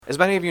As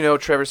many of you know,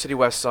 Traverse City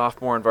West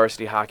sophomore and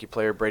varsity hockey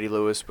player Brady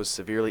Lewis was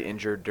severely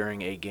injured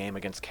during a game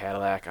against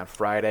Cadillac on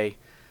Friday.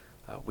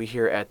 We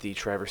here at the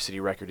Traverse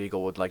City Record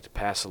Eagle would like to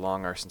pass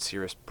along our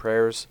sincerest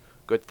prayers,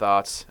 good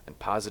thoughts, and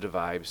positive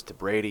vibes to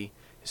Brady,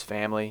 his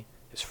family,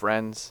 his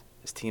friends,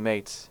 his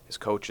teammates, his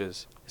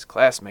coaches, his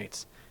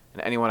classmates,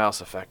 and anyone else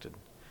affected.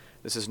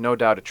 This is no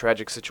doubt a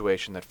tragic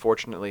situation that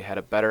fortunately had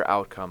a better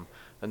outcome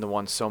than the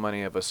one so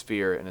many of us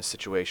fear in a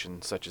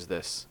situation such as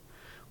this.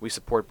 We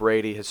support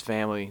Brady, his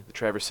family, the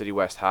Traverse City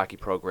West hockey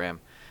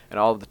program, and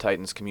all of the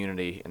Titans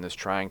community in this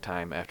trying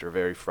time after a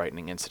very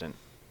frightening incident.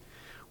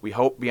 We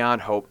hope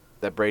beyond hope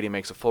that Brady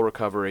makes a full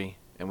recovery,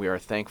 and we are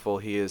thankful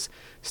he is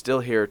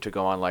still here to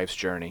go on life's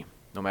journey,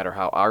 no matter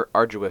how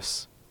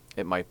arduous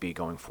it might be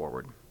going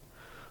forward.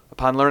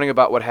 Upon learning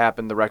about what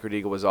happened, the Record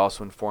Eagle was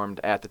also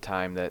informed at the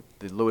time that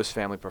the Lewis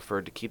family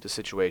preferred to keep the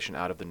situation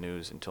out of the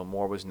news until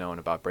more was known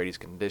about Brady's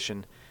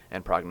condition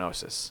and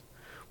prognosis.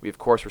 We, of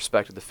course,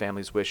 respected the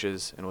family's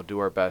wishes and will do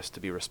our best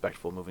to be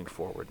respectful moving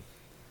forward.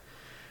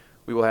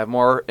 We will have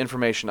more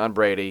information on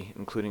Brady,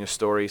 including a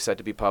story set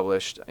to be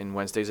published in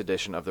Wednesday's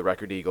edition of the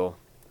Record Eagle.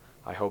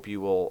 I hope you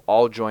will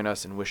all join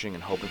us in wishing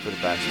and hoping for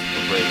the best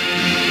for Brady.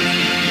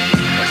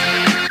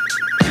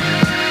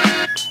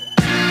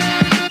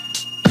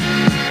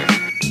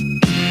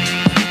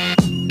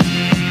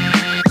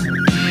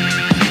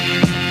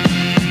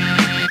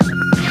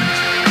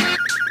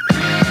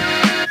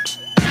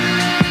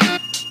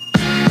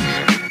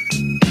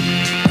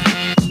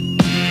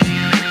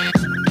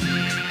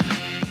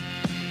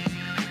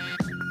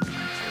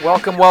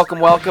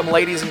 Welcome,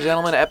 ladies and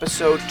gentlemen,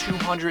 episode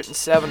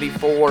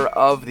 274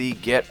 of the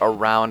Get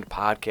Around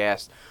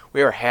podcast.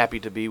 We are happy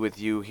to be with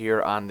you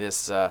here on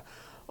this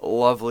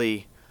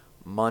lovely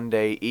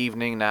Monday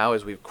evening now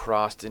as we've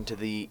crossed into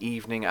the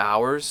evening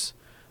hours.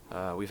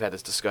 We've had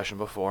this discussion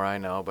before, I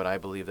know, but I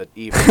believe that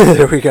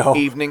There we go.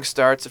 Evening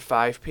starts at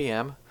 5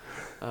 p.m.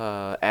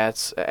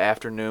 At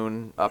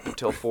afternoon up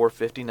until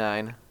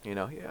 4:59. You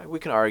know, yeah, we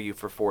can argue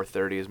for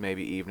 4:30 is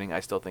maybe evening.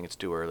 I still think it's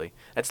too early.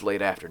 That's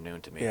late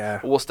afternoon to me. Yeah.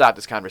 But we'll stop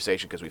this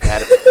conversation because we've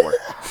had it before.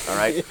 All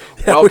right.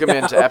 Welcome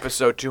into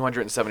episode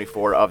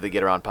 274 of the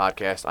Get Around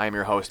podcast. I am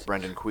your host,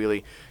 Brendan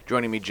Quealy.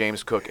 Joining me,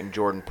 James Cook and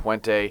Jordan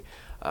Puente.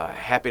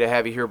 Happy to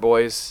have you here,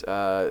 boys.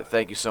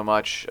 Thank you so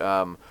much.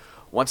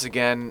 Once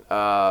again,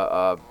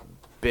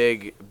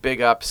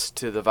 big ups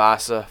to the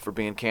Vasa for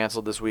being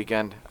canceled this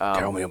weekend.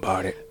 Tell me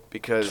about it.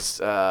 Because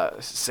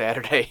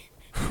Saturday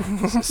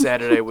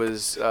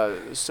was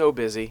so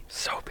busy.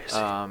 So busy.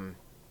 And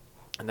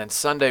then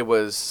Sunday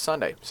was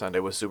Sunday. Sunday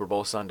was Super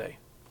Bowl Sunday.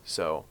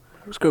 So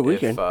It was a good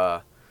weekend.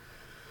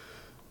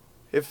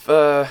 If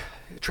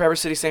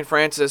Traverse City St.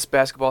 Francis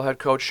basketball head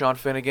coach Sean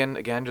Finnegan,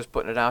 again, just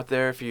putting it out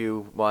there, if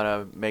you want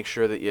to make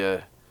sure that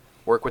you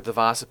work with the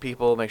Vasa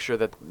people, make sure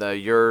that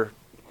your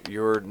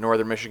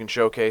Northern Michigan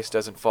showcase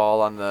doesn't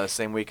fall on the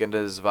same weekend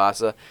as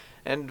Vasa.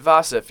 And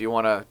Vasa, if you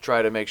want to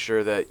try to make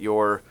sure that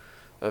your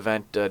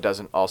event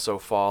doesn't also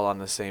fall on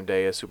the same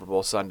day as Super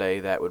Bowl Sunday,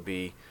 that would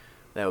be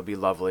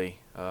lovely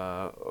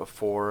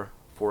for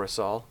us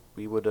all.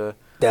 We would.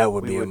 That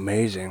would be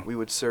amazing. We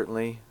would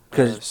certainly we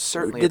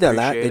did that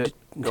appreciate it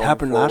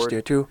happened forward. last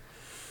year too.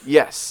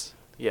 Yes.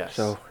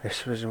 So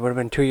it would have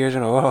been 2 years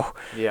in a row.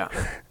 Yeah.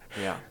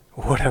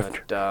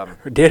 Whatever.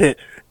 Did it?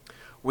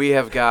 We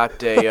have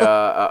got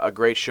a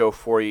great show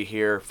for you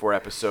here for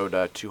episode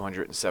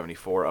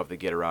 274 of the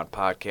Get Around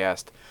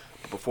podcast.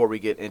 But before we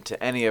get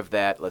into any of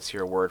that, let's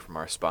hear a word from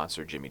our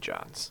sponsor, Jimmy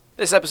John's.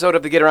 This episode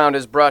of the Get Around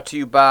is brought to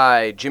you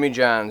by Jimmy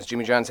John's.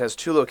 Jimmy John's has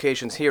 2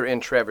 locations here in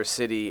Traverse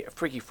City.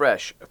 Freaky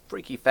fresh,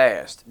 freaky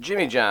fast.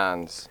 Jimmy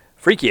John's.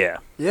 Freak yeah.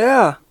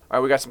 Yeah. All right,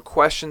 we got some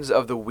questions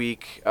of the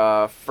week.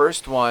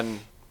 First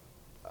one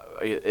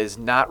is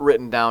not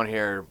written down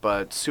here,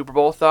 but Super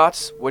Bowl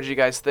thoughts. What did you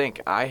guys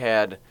think? I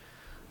had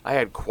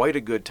quite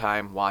a good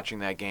time watching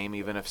that game,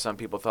 even if some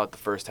people thought the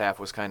first half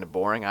was kind of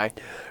boring. I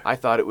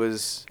thought it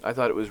was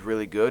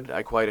really good.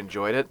 I quite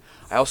enjoyed it.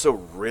 I also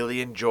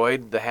really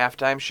enjoyed the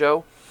halftime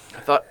show. I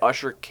thought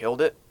Usher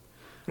killed it.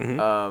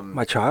 Mm-hmm.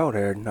 My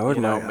childhood. That was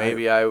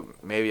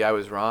maybe I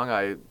was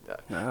wrong.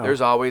 No.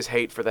 There's always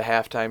hate for the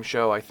halftime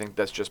show. I think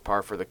that's just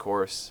par for the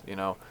course.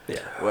 Yeah.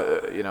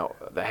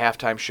 The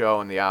halftime show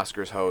and the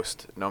Oscars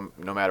host. No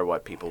matter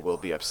what, people will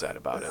be upset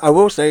about it. I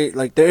will say,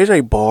 there is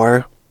a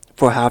bar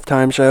for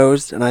halftime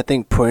shows, and I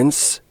think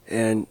Prince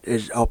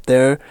is up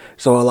there.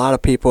 So a lot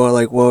of people are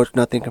like, well, it's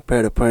nothing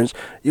compared to Prince.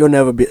 I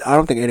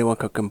don't think anyone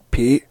could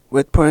compete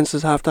with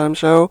Prince's halftime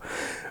show,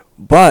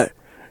 but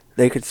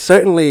they could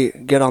certainly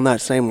get on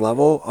that same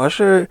level.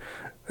 Usher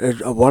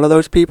is one of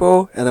those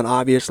people, and then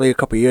obviously a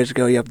couple years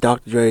ago you have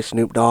Dr. Dre,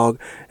 Snoop Dogg,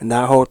 and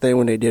that whole thing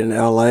when they did in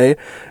L.A.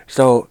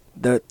 So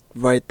that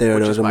right there,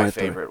 Which those is are my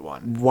three. favorite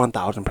one.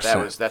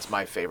 1,000%. That's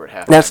my favorite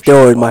halftime. That still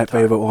show is of all my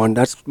time. favorite one.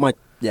 That's my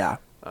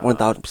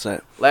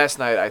 1,000%. Last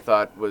night I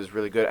thought was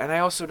really good, and I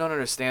also don't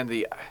understand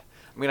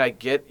I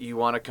get you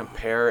want to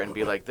compare and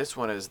be like, this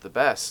one is the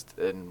best,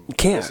 and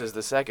this is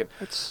the second.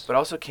 But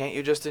also, can't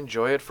you just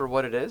enjoy it for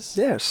what it is?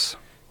 Yes.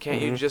 Can't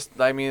you just?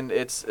 I mean,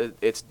 it's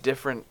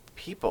different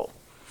people.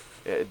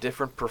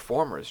 different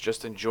performers.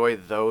 Just enjoy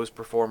those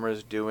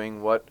performers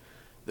doing what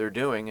they're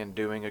doing and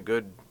doing a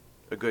good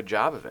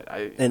job of it.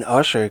 And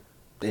Usher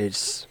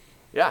is.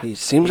 Yeah, He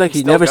seems he like can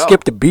he still never go.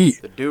 skipped a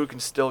beat. The dude can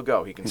still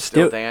go. He can He's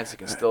still still- dance. He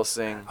can still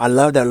sing. I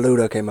love that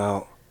Luda came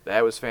out.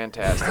 That was I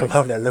fantastic.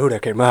 love that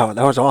Luda came out.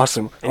 That was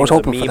awesome. I And was he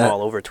hoping a for meme that.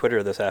 all over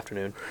Twitter this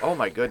afternoon. Oh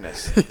my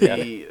goodness. Yeah.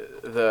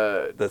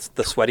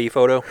 The sweaty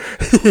photo.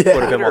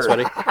 Photo of him all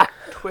sweaty.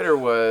 Twitter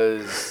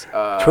was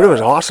Twitter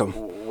was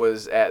awesome.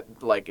 Was at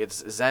like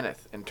its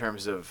zenith in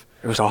terms of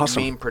It was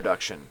awesome. meme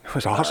production. It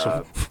was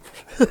awesome.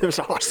 It was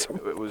awesome.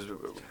 It was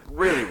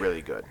really,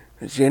 really good.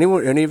 Did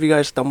any of you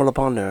guys stumble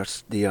upon the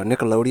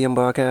Nickelodeon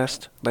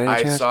broadcast by any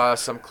I chance? saw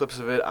some clips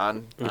of it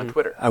on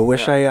Twitter. I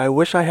wish Yeah. I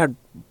wish I had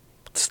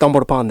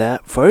stumbled upon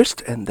that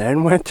first and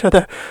then went to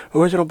the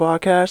original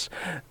broadcast.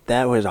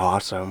 That was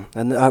awesome.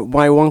 And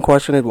my one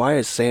question is, why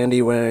is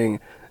Sandy wearing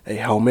a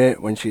helmet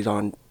when she's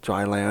on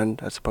dry land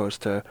as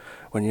opposed to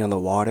when you're in the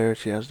water?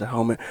 She has the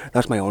helmet.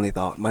 That's my only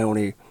thought. My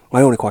only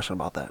question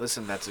about that.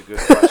 Listen, that's a good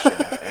question.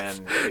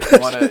 And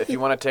if you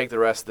wanna take the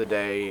rest of the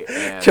day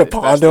and To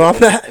ponder on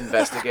that?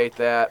 investigate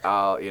that,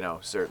 I'll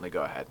certainly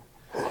go ahead.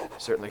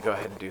 Certainly go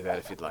ahead and do that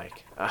if you'd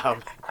like.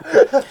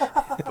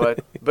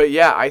 But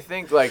yeah, I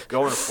think like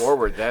going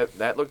forward,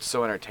 that looked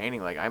so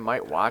entertaining. Like I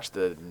might watch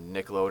the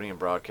Nickelodeon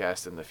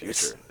broadcast in the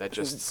future. That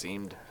just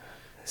seemed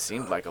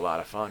like a lot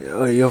of fun.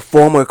 Your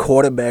former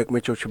quarterback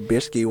Mitchell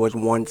Trubisky was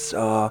once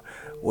NWL,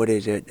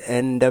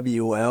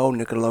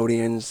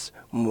 Nickelodeon's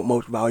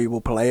most valuable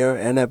player,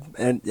 and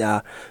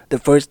the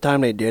first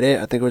time they did it,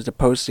 I think it was the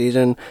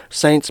postseason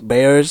Saints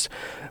Bears.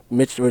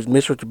 Mitchell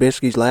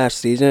Trubisky's last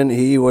season.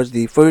 He was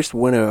the first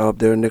winner of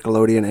their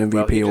Nickelodeon MVP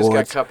Well, he just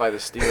awards. got cut by the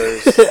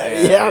Steelers.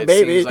 And Yeah, it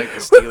baby. Seems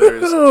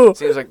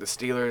like the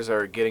Steelers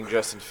are getting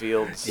Justin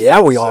Fields.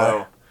 Yeah, we So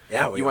are.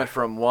 Yeah, we you are. went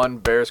from one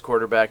Bears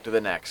quarterback to the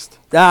next.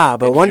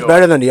 But one's Enjoy.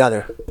 better than the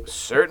other.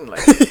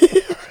 Certainly.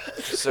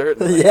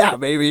 Certainly. Yeah,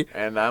 baby.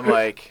 And I'm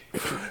like,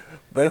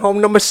 Bring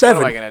home number what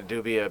 7. am I gonna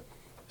do? Be a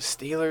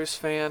Steelers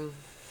fan?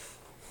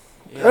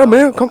 You Yeah, know?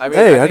 man, come. I mean,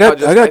 Hey, I think I'll got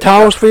just- I got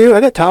towels for you. I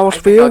got towels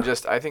for you.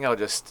 I think I'll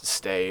just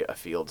stay a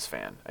Fields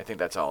fan. I think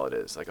that's all it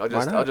is. Like I'll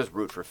not? just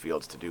root for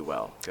Fields to do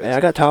well. 'Cause Hey, I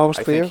got towels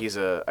I for you.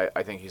 think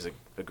I think he's a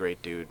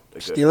great dude.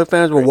 Steeler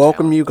fans will great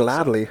welcome talent. you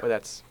gladly. But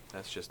that's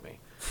just me.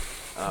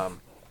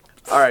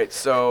 All right,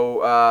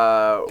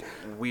 so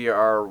we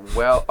are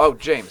well. Oh,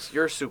 James,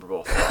 you're Super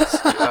Bowl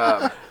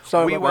thoughts.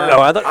 Sorry we about were.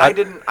 that. No,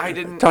 I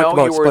didn't Talked know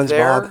about you were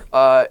SpongeBob.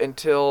 there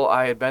until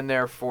I had been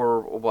there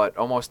for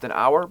almost an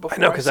hour before.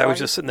 I know, because I saw was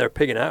you. just sitting there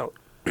pigging out.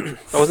 I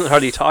wasn't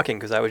hardly talking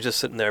because I was just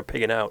sitting there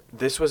pigging out.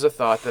 This was a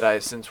thought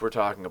that since we're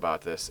talking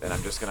about this, and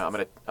I'm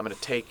gonna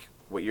take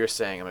what you're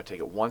saying. I'm gonna take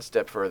it one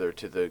step further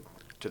to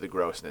the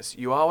grossness.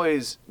 You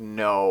always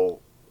know,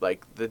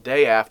 like the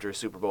day after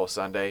Super Bowl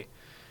Sunday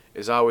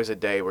is always a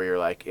day where you're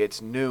like,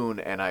 it's noon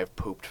and I've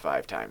pooped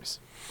 5 times.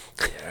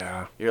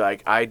 Yeah. You're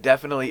like, I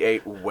definitely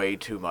ate way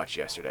too much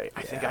yesterday.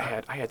 I think I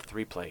had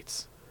 3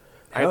 plates.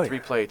 I Hell had 3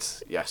 yeah.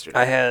 plates yesterday.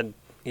 I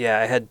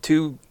had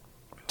two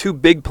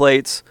big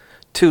plates,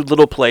 2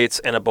 little plates,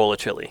 and a bowl of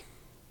chili.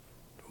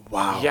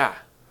 Wow. Yeah.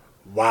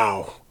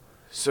 Wow.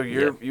 So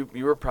you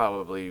were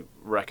probably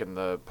wrecking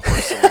the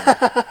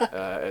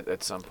porcelain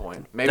at some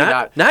point. Maybe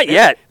not. Not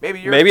yet.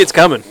 Maybe it's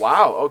coming.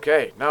 Wow.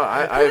 Okay. No,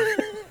 I've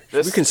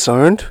Are we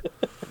concerned?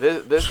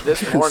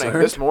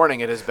 this morning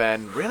it has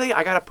been really.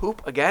 I gotta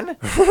poop again.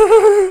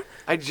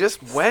 I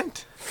just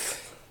went.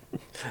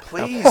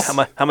 Please.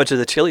 How much of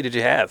the chili did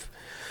you have?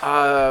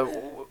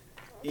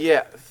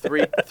 Yeah,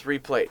 three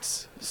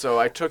plates. So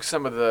I took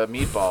some of the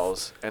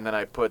meatballs and then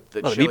I put the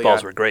Oh, the chili. meatballs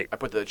on, were great. I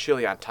put the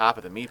chili on top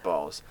of the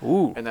meatballs.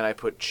 Ooh. And then I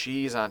put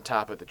cheese on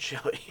top of the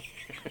chili.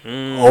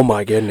 Oh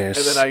my goodness.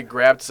 And then I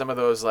grabbed some of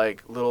those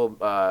like little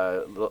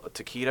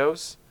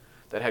taquitos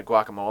that had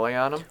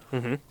guacamole on them.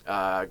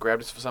 Mm-hmm.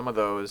 Grabbed some of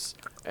those,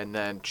 and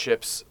then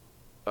chips,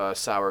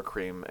 sour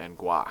cream, and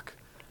guac.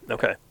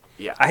 Okay.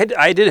 Yeah.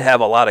 I did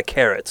have a lot of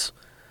carrots.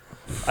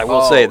 I will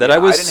Oh, say that yeah, I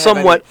was I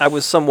didn't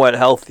have somewhat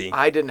healthy,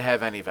 I didn't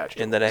have any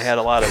vegetables. and that I had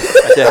a lot of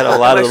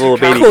the little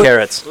baby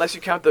carrots. Unless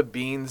you count the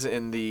beans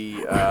in the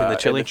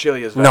chili? the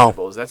chili as No.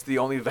 vegetables. That's the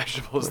only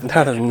vegetables.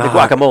 That is The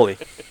not. guacamole.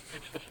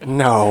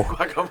 No.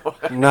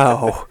 Guacamole.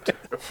 No.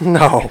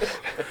 No.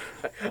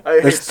 I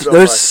ate There's, so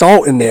there's much.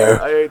 salt in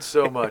there. I ate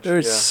so much.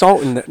 There's yeah.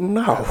 salt in there.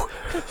 No.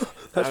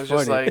 That's I was funny.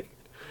 just like,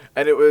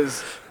 and it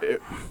was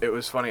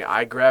funny.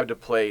 I grabbed a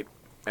plate,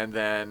 and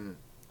then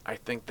I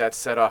think that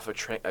set off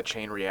a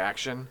chain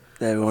reaction.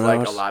 Everyone Of like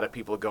else? a lot of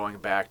people going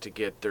back to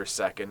get their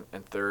second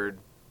and third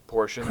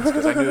portions,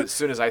 because I knew as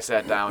soon as I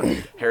sat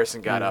down,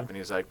 Harrison got up and he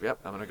was like, "Yep,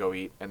 I'm gonna go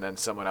eat," and then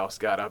someone else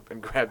got up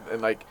and grabbed,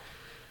 and like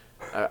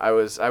I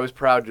was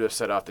proud to have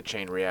set off the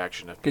chain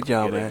reaction of Good people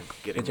job, getting, man.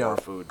 getting Good more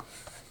job. food.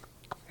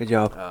 Good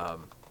job.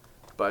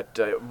 But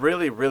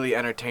really, really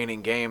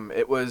entertaining game.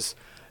 It was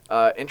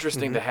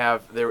interesting to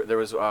have. There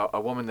was a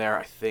woman there,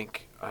 I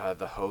think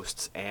the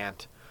host's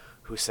aunt,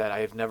 who said, "I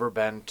have never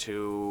been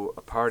to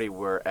a party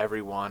where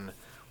everyone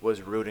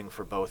was rooting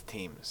for both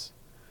teams."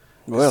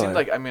 It Really? seemed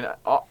like,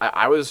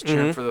 I was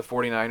cheering for the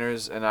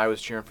 49ers, and I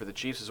was cheering for the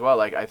Chiefs as well.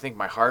 Like, I think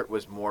my heart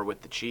was more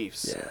with the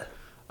Chiefs. Yeah.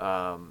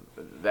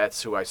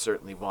 That's who I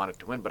certainly wanted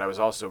to win, but I was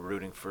also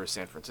rooting for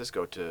San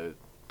Francisco to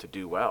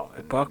do well.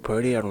 If Brock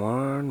Purdy had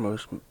won, what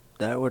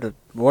a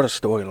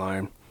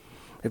storyline.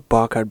 If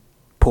Brock had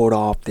pulled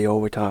off the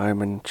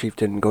overtime and Chiefs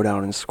didn't go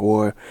down and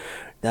score,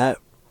 that's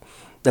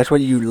why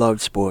you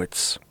love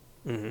sports.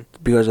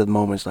 Because of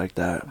moments like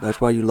that.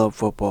 That's why you love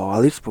football.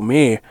 At least for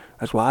me,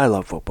 that's why I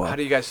love football. How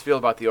do you guys feel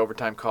about the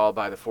overtime call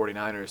by the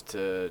 49ers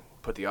to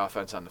put the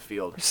offense on the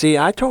field? See,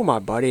 I told my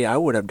buddy I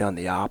would have done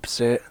the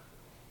opposite.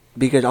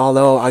 Because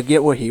although I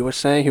get what he was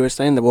saying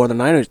that, the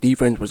Niners'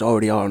 defense was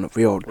already out on the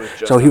field.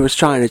 So he was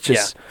trying to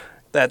just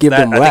give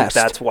them rest. I think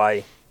that's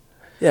why.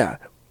 Yeah.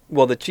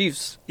 Well, the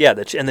Chiefs, and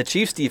the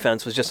Chiefs'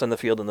 defense was just on the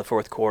field in the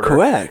fourth quarter.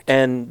 Correct.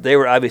 And they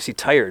were obviously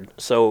tired.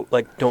 So,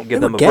 don't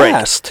give them a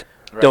gassed. break.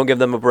 Right. Don't give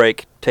them a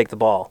break. Take the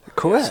ball.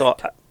 Correct. So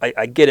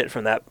I get it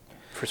from that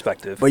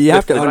perspective. But you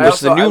have to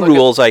understand the new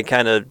rules. I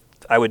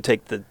would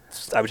take the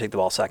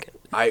ball second.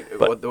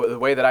 The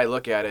way that I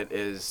look at it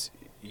is,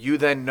 you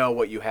then know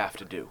what you have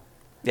to do.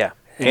 Yeah,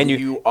 and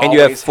you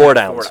have four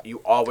downs.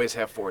 You always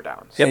have 4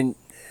 downs. Yep.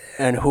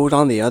 And who's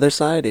on the other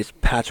side is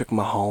Patrick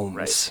Mahomes.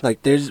 Right.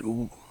 Like, there's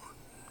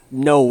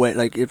no way.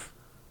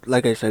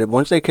 Like I said,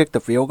 once they kicked the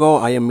field goal,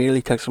 I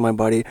immediately texted my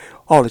buddy,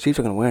 "Oh, the Chiefs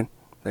are gonna win."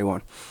 They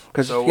won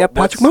because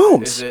Patrick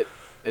Mahomes.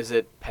 Is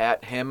it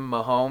Pat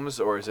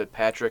Mahomes or is it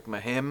Patrick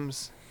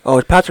Mahims? Oh,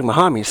 it's Patrick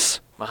Mahomes.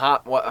 I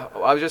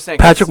was just saying.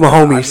 Patrick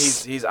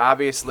Mahomes. He's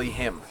obviously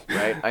him,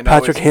 right? I know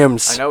Patrick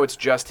Hims. I know it's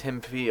just him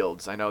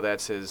Fields. I know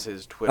that's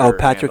his Twitter. Oh,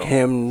 Patrick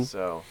handle. Hims.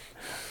 So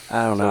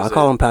I don't know. I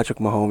call him Patrick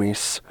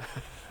Mahomes.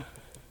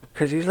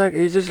 Because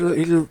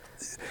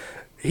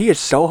he is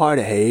so hard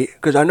to hate.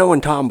 Because I know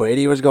when Tom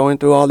Brady was going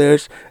through all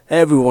this,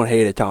 everyone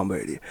hated Tom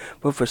Brady.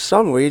 But for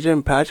some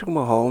reason, Patrick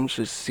Mahomes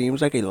just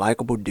seems like a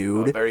likable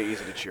dude. Very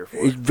easy to cheer for.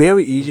 He's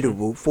very easy to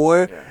root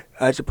for. Yeah.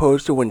 As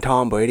opposed to when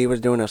Tom Brady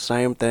was doing the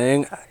same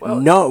thing.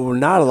 No,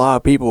 not a lot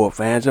of people were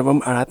fans of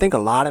him. And I think a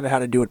lot of it had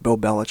to do with Bill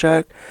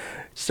Belichick.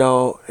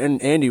 So,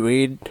 and Andy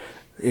Reid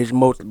is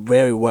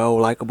very well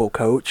likable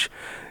coach.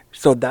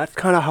 So that's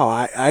kind of how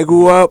I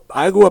grew up.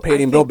 I grew up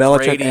hating Bill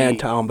Belichick and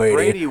Tom Brady.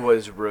 Brady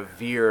was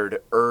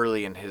revered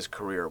early in his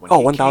career when he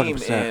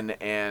 1000%. came in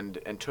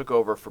and took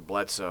over for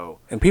Bledsoe.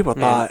 And people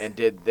thought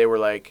they were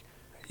like,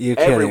 you're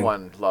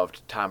everyone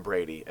loved Tom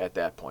Brady at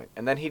that point,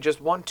 and then he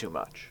just won too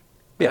much.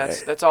 Yeah,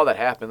 that's all that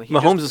happened.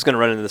 Mahomes is going to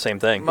run into the same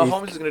thing.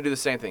 Mahomes is going to do the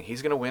same thing.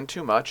 He's going to win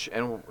too much,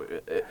 and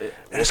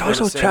it's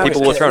also Travis.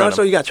 People will turn on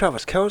also, him. you got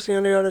Travis Kelce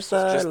on the other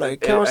side,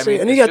 Kelce,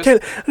 and you got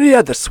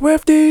the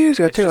Swifties.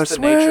 You got Taylor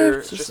Swift.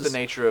 It's just the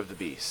nature of the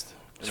beast.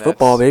 It's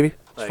football, baby.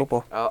 It's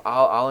football.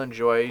 I'll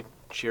enjoy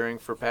cheering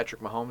for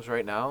Patrick Mahomes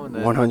right now, and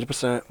then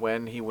 100%.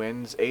 when he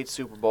wins 8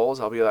 Super Bowls,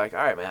 I'll be like,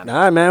 all right, man. All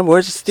right, man.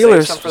 Where's the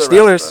Steelers?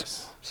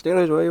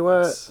 Steelers, where you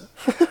at?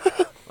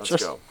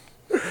 Let's go.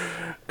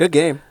 Good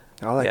game.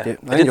 I liked it.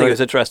 I did think it was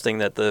interesting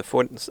that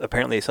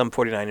apparently some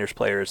 49ers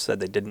players said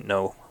they didn't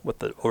know what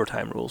the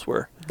overtime rules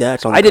were.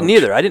 I didn't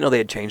either. I didn't know they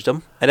had changed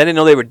them, and I didn't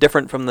know they were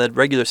different from the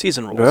regular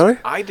season rules. Really?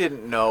 I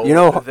didn't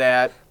know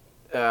that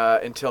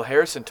until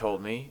Harrison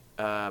told me,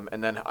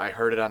 and then I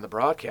heard it on the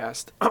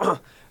broadcast,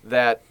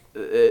 that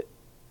it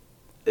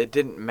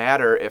didn't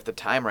matter if the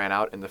time ran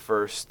out in the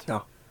first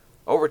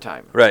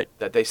overtime. Right.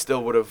 That they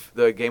still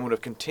the game would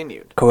have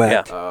continued.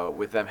 Correct.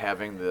 With them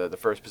having the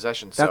first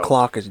possession. That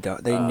clock is done.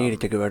 They needed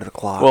to get rid of the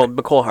clock. Well,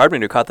 McCole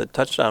Hardman, who caught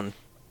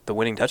the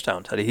winning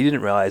touchdown, said he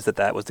didn't realize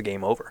that was the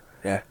game over.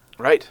 Yeah.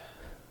 Right.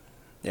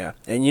 Yeah,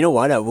 and you know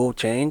why that rule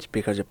changed?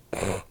 Because of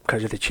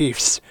the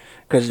Chiefs.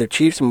 Because the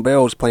Chiefs and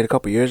Bills played a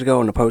couple years ago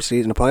in the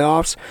postseason, the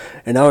playoffs,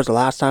 and that was the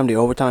last time the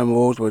overtime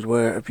rules was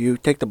where if you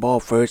take the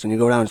ball first and you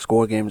go down and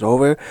score, game's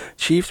over.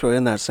 Chiefs were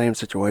in that same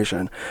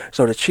situation.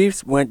 So the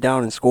Chiefs went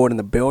down and scored, and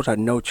the Bills had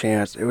no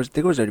chance. I think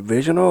it was a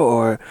divisional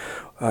or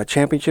a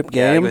championship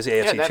game. Yeah, it was the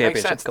AFC that championship.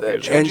 Makes sense.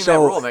 And that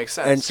rule makes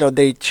sense. And so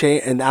they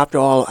changed, and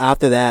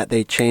after that,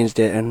 they changed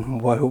it.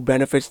 And who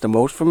benefits the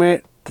most from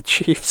it? The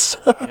Chiefs.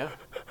 Yeah.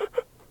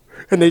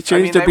 And they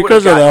changed it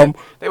because of them.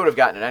 They would have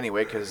gotten it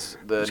anyway because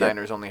the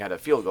Niners only had a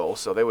field goal,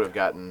 so they would have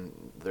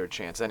gotten their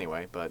chance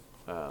anyway. But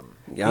can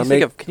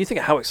you think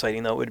of how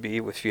exciting that would be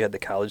if you had the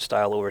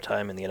college-style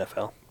overtime in the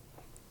NFL?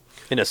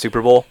 In a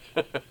Super Bowl?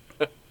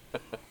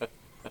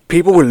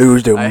 People would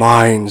lose their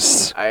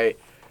minds. I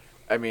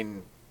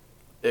mean,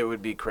 it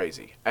would be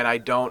crazy. And I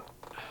don't...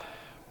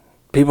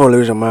 People would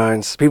lose their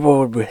minds.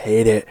 People would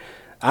hate it.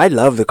 I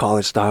love the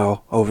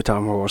college-style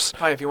overtime rules.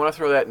 Fine, if you want to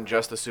throw that in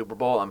just the Super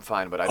Bowl, I'm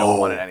fine, but I don't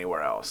want it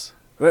anywhere else.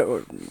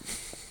 Fair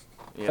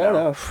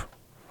enough.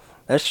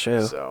 That's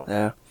true. So,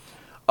 yeah.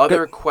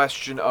 Other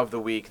question of the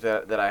week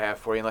that I have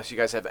for you, unless you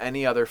guys have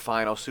any other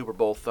final Super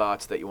Bowl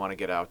thoughts that you want to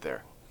get out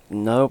there.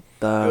 Nope.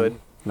 Good?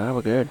 No,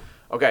 we're good.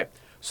 Okay,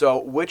 so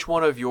which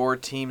one of your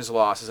team's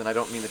losses, and I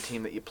don't mean the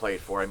team that you played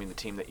for, I mean the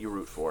team that you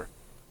root for,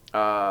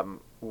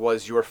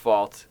 was your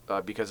fault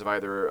because of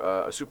either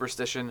a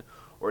superstition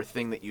or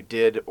thing that you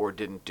did or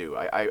didn't do.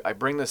 I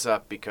bring this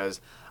up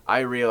because I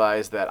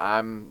realize that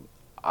I'm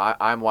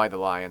why the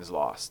Lions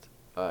lost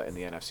in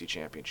the NFC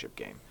Championship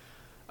game.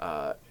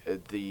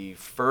 The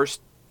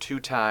first two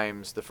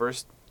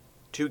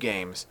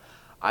games,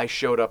 I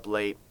showed up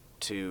late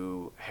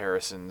to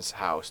Harrison's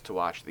house to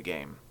watch the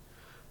game,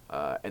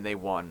 and they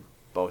won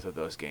both of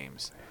those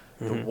games.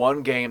 Mm-hmm. The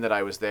one game that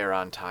I was there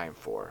on time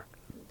for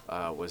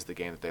was the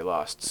game that they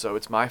lost. So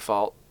it's my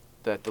fault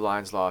that the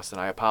Lions lost,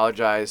 and I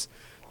apologize,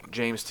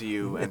 James, to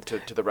you and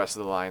to the rest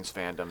of the Lions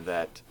fandom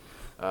that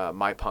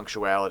my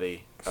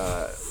punctuality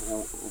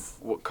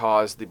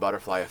caused the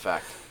butterfly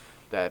effect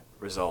that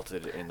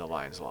resulted in the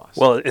Lions' loss.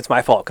 Well, it's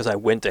my fault because I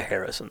went to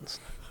Harrison's.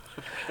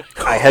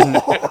 I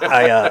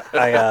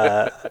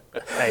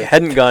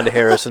hadn't gone to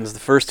Harrison's the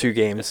first two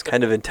games,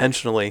 kind of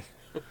intentionally.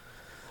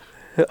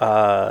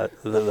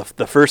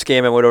 The first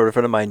game I went over to a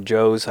friend of mine,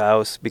 Joe's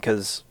house,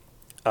 because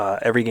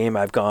every game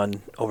I've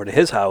gone over to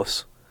his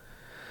house,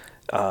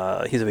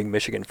 he's a big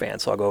Michigan fan,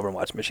 so I'll go over and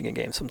watch Michigan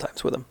games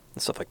sometimes with him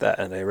and stuff like that.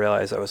 And I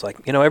realized I was like,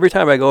 every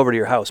time I go over to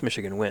your house,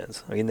 Michigan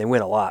wins. I mean, they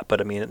win a lot,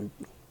 but I mean,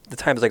 the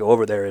times I go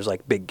over there is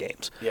like big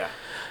games. Yeah.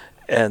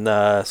 And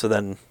so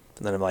then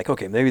I'm like,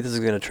 okay, maybe this is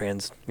going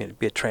to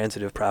be a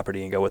transitive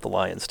property and go with the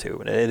Lions too.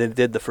 And it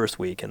did the first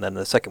week, and then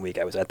the second week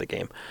I was at the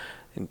game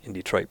in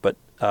Detroit. But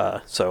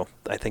so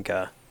I think,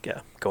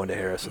 going to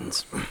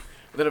Harrison's.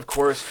 Then, of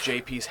course,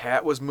 JP's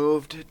hat was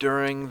moved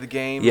during the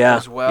game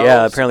as well.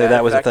 Yeah, apparently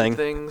that was a thing.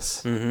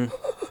 Things. Mm-hmm.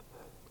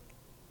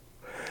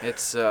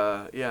 It's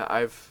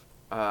I've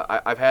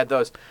had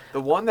those.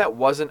 The one that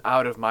wasn't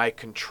out of my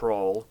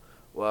control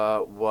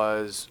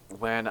was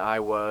when I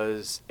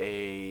was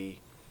a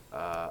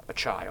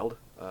child,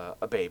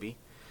 a baby,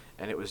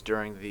 and it was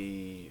during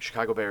the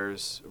Chicago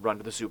Bears run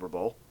to the Super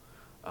Bowl.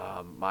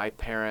 My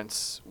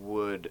parents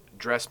would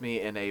dress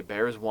me in a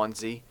Bears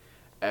onesie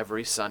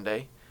every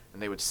Sunday,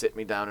 and they would sit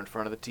me down in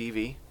front of the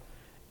TV,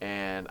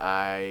 and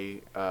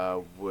I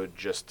would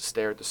just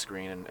stare at the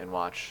screen and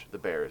watch the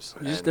Bears.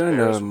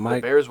 The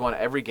Bears won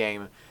every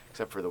game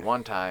except for the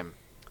one time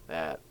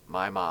that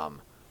my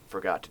mom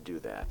forgot to do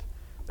that.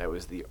 That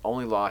was the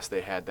only loss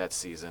they had that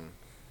season,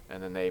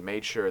 and then they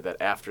made sure that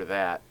after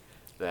that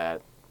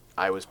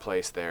I was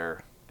placed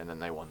there, and then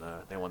they won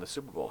the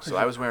Super Bowl. So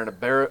I was wearing a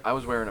Bears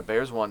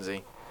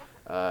onesie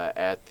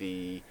at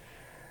the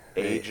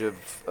age of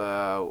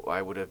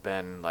I would have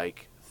been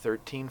like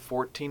 13,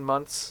 14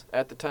 months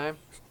at the time.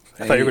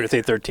 I thought you were going to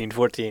say 13,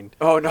 14.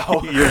 Oh,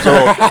 no. Years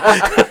old.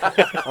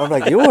 I'm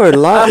like, you were a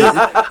lot.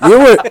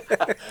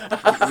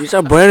 You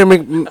saw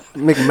Brandon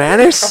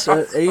McManus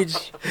at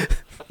age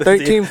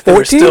 13, 14? They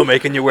were still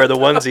making you wear the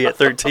onesie at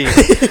 13.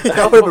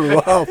 That would have been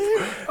rough.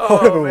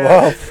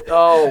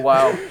 Oh,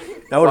 wow.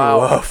 That would have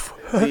been rough.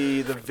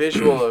 The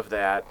visual of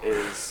that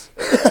is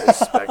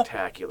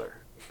spectacular.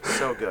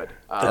 So good.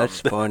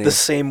 That's funny. The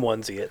same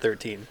onesie at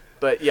 13.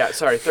 But,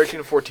 13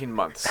 to 14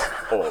 months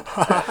old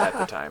at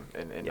the time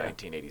in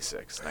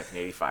 1986,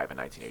 1985 and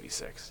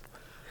 1986.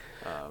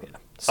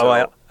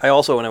 I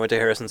also, when I went to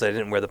Harrison's, I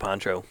didn't wear the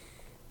poncho.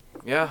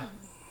 Yeah.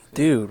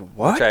 Dude,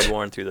 what? Which I'd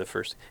worn through the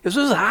first. It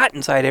was hot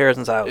inside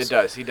Harrison's house. It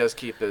does. He does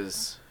keeps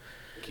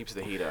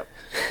the heat up.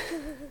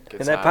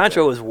 And that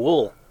poncho is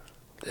wool.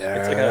 It's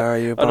like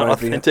an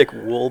authentic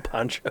wool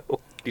poncho.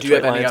 Do you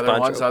have any other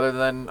ones other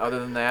than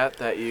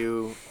that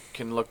you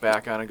can look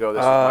back on and go,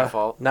 this was my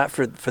fault? Not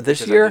for this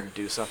because year. I didn't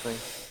do something.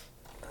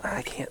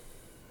 I can't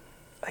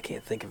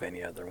think of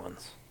any other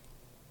ones.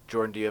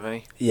 Jordan, do you have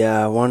any?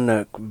 Yeah, one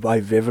that I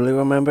vividly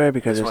remember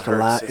because this it's the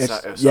last. It's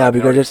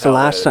the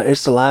last time.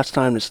 It's the last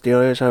time the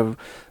Steelers have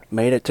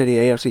made it to the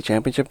AFC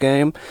Championship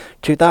game,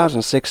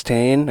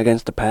 2016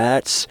 against the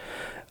Pats.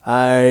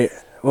 I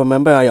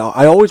remember I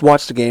always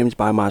watch the games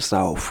by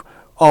myself,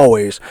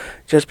 always,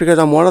 just because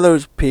I'm one of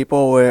those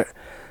people where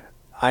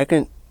I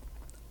can.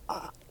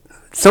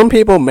 Some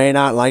people may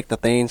not like the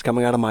things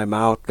coming out of my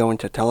mouth going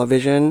to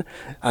television,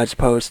 as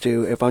opposed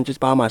to if I'm just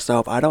by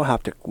myself, I don't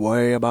have to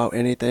worry about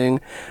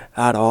anything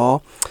at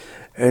all.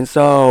 And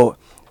so,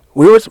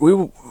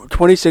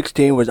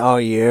 2016 was our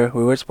year.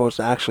 We were supposed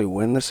to actually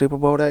win the Super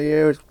Bowl that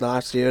year.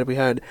 Last year we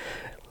had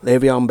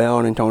Le'Veon Bell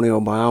and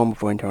Antonio Brown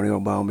before Antonio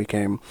Brown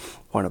became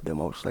one of the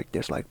most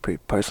disliked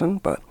person,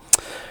 but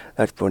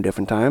that's for a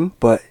different time.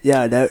 But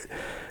yeah,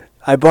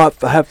 I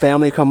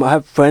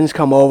have friends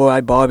come over.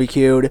 I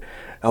barbecued.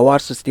 I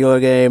watched the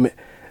Steeler game,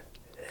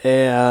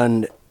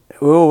 and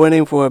we were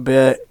winning for a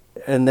bit,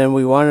 and then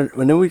we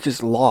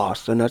just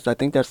lost, and I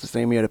think that's the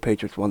same year the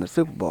Patriots won the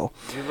Super Bowl.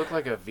 You look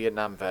like a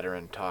Vietnam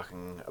veteran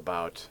talking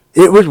about.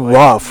 It was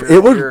rough.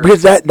 It was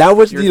because that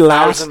was the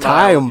last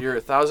time. Your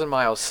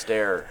 1,000-mile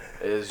stare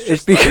is. Just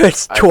it's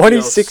because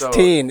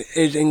 2016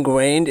 is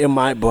ingrained in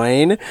my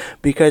brain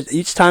because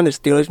each time the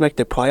Steelers make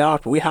the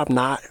playoffs, we have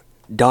not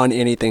done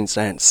anything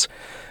since.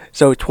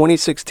 So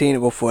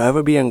 2016 will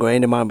forever be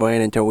ingrained in my brain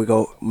until we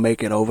go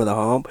make it over the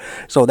hump.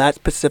 So that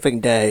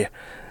specific day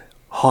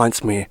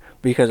haunts me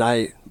because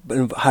I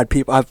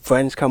have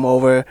friends come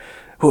over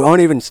who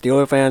aren't even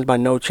Steeler fans by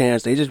no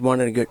chance. They just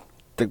wanted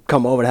to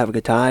come over to have a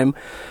good time.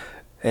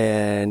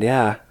 And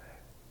yeah,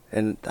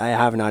 and I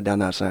have not done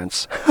that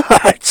since.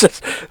 I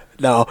just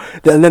no.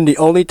 And then the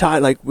only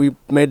time like we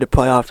made the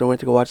playoffs, I went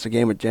to go watch the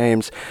game with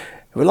James.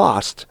 We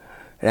lost,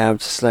 and I'm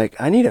just like,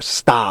 I need to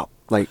stop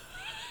like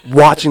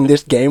watching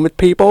this game with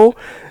people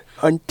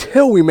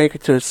until we make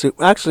it to the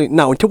Super. Actually,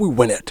 no, until we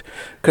win it,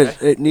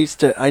 because it needs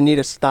to. I need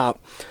to stop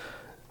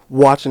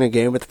watching a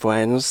game with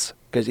friends,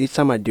 because each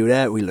time I do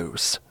that, we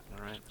lose.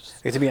 All right.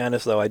 To be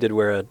honest, though, I did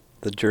wear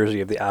the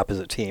jersey of the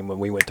opposite team when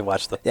we went to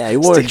watch the. Yeah, he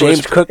wore a Steelers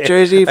James play. Cook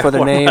jersey for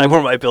the name. I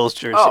wore my Bills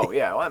jersey. Oh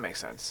yeah, well that makes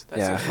sense. That's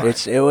Yeah,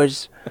 fine. it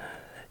was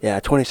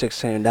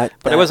 2016. But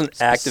I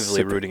wasn't actively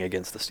specific- rooting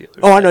against the Steelers.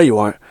 Oh, I know you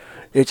aren't.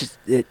 It's just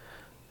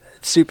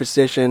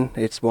superstition.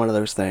 It's one of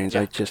those things.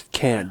 Yeah. I just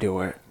can't do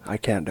it. I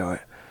can't do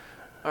it.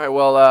 All right,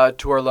 well,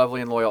 to our lovely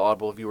and loyal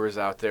Audible viewers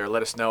out there,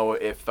 let us know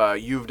if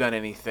you've done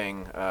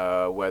anything,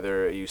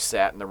 whether you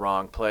sat in the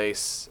wrong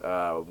place,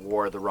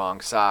 wore the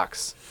wrong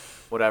socks,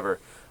 whatever.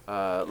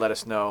 Let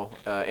us know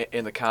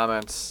in the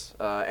comments.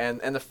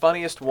 And the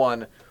funniest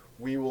one,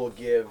 we will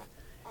give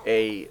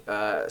a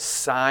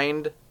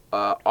signed,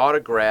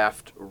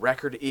 autographed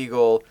Record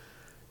Eagle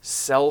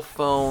cell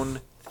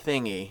phone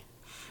thingy,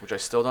 which I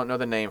still don't know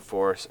the name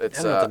for. It's I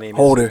don't know what the name is.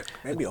 Holder.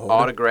 Maybe a holder.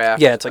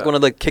 autographed. Yeah, it's like one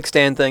of the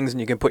kickstand things,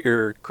 and you can put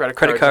your Credit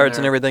credit cards in cards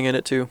and there. everything in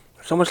it too.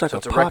 It's almost like So a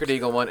it's a pop. Record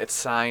Eagle one. It's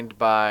signed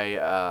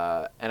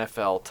by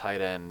NFL tight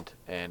end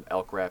and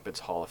Elk Rapids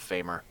Hall of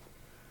Famer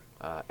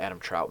Adam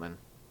Troutman.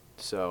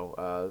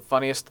 So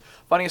funniest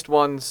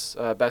ones,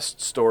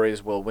 best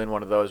stories will win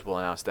one of those. We'll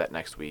announce that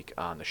next week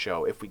on the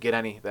show if we get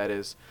any. That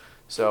is.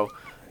 So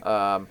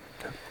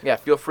yeah,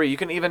 feel free. You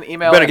can even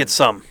email. Better in. get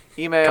some.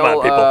 Email, Come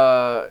on, people.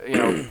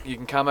 You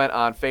can comment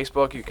on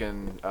Facebook. You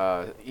can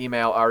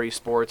email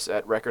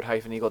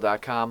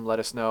resports@record-eagle.com. Let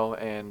us know,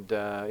 and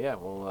yeah,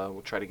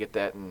 we'll try to get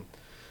that, and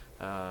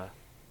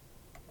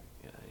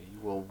you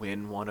will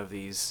win one of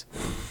these.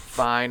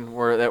 Fine,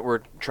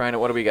 we're trying to.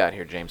 What do we got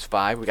here, James?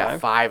 5. We got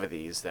 5 of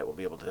these that we'll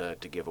be able to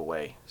give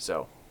away.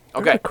 So,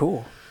 okay. Very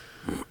cool.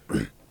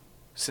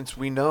 Since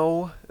we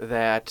know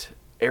that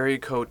area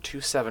code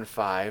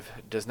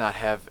 275 does not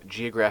have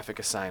geographic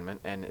assignment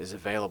and is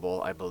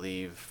available, I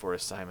believe, for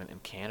assignment in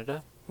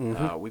Canada,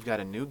 we've got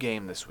a new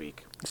game this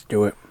week. Let's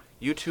do it.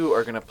 You two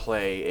are going to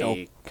play a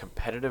Nope.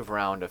 competitive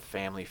round of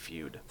Family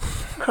Feud.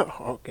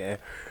 Okay.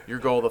 Your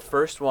goal, the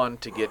first one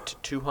to get to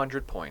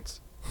 200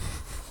 points,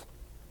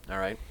 all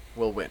right,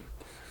 will win.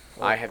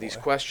 I have these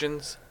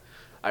questions.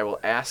 I will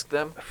ask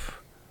them,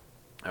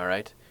 all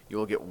right? You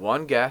will get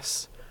one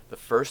guess. The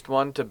first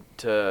one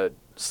to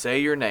say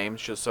your name.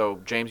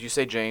 So, James, you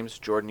say James.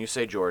 Jordan, you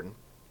say Jordan.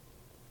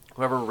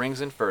 Whoever rings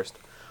in first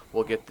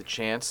will get the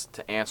chance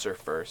to answer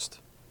first,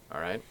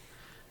 all right?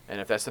 And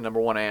if that's the number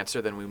one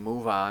answer, then we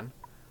move on,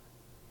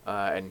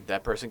 and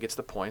that person gets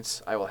the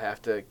points. I will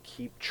have to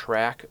keep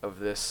track of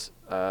this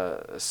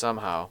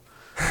somehow.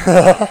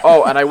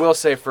 Oh, and I will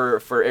say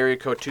for area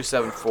code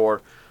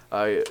 274,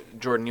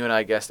 Jordan, you and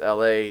I guessed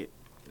L.A.,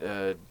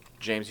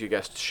 James, you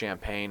guessed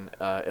Champaign,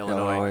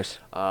 Illinois.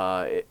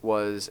 It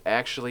was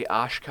actually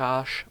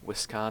Oshkosh,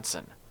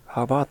 Wisconsin.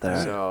 How about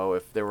that? So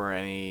if there were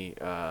any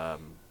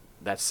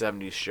that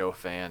 70s show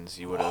fans,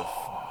 you would have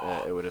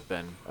it would have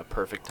been a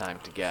perfect time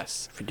to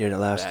guess If you did it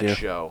last that year.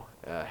 show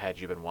had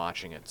you been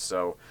watching it.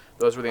 So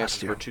those were the answers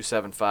for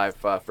 275.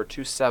 For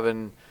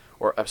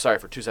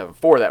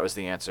 274, that was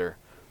the answer.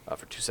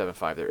 For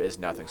 275, there is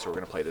nothing. So we're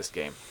gonna play this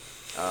game.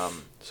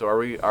 So are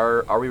we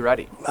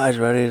ready? As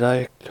ready as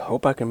I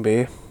hope I can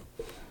be.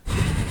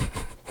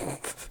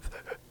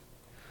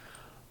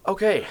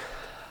 Okay.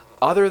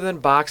 Other than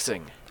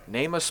boxing,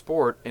 name a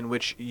sport in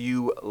which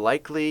you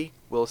likely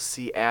will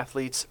see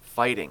athletes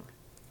fighting.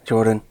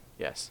 Jordan,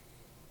 Yes.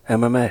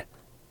 MMA,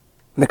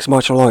 mixed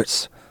martial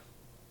arts.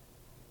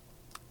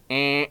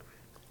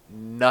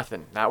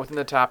 Nothing. Not within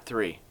the top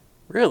 3.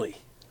 Really?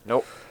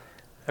 Nope.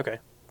 Okay.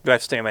 Do I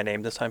have to say my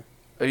name this time?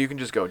 You can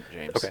just go,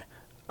 James. Okay.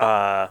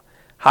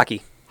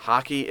 Hockey.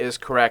 Hockey is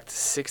correct.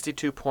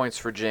 62 points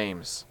for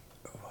James.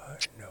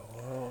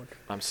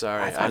 I'm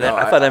sorry.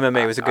 I thought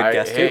MMA was a good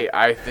guess, too. Hey,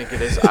 I think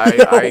it is.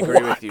 I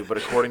agree with you. But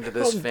according to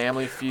this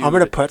Family Feud, I'm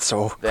in a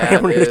pretzel. that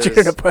I'm going to get you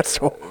in a is-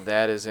 pretzel.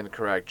 that is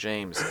incorrect.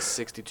 James,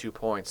 62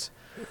 points.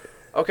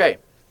 Okay.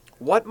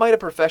 What might a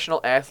professional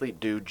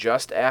athlete do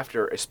just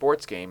after a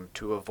sports game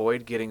to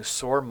avoid getting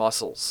sore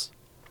muscles?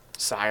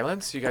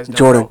 Silence? You guys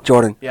don't know?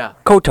 Jordan. Yeah.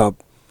 Coat tub.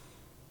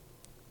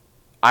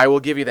 I will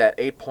give you that.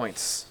 8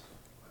 points.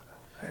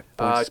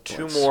 Points.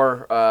 2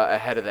 more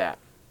ahead of that.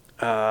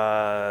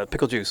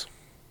 Pickle juice.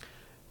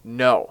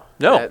 No.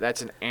 No.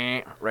 That's an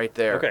right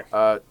there.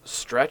 Okay.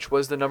 Stretch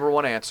was the number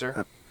one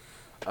answer.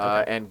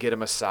 And get a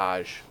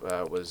massage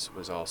was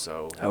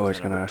also I was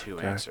the going number to. 2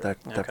 answer. That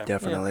Okay.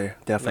 definitely.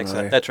 Makes Definitely.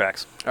 sense. That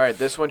tracks. All right,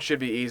 this one should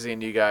be easy,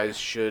 and you guys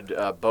should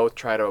both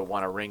try to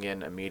want to ring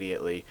in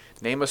immediately.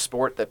 Name a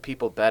sport that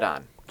people bet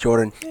on.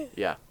 Jordan.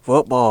 Yeah,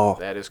 Football.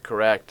 that is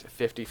correct.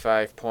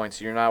 55 points.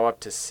 You're now up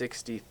to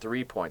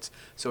 63 points.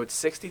 So it's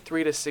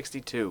 63 to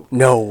 62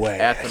 No way.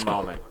 at the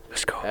moment.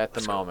 Let's go. At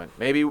the moment.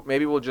 Maybe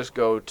we'll just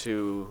go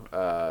to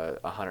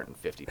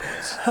 150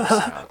 points. We'll see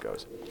how it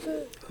goes.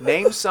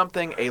 Name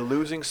something a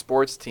losing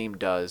sports team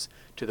does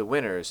to the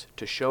winners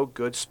to show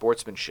good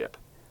sportsmanship.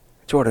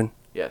 Jordan.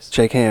 Yes.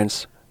 Shake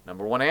hands.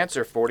 Number one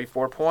answer,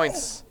 44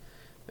 points.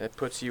 That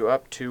puts you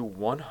up to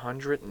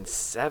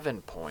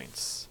 107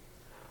 points.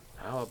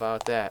 How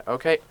about that?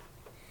 Okay.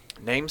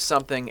 Name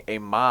something a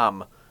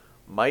mom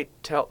might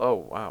tell. Oh,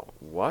 wow.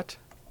 What?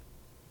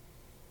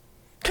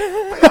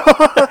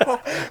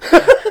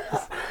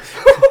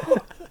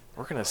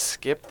 We're going to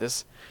skip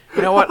this.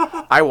 You know what?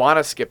 I want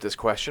to skip this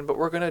question, but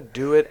we're going to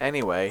do it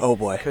anyway. Oh,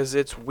 boy. Because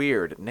it's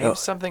weird. Name Oh.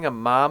 something a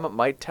mom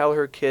might tell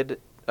her kid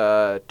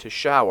to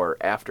shower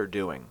after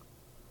doing.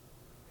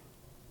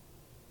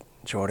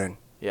 Jordan.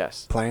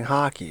 Yes. Playing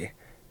hockey.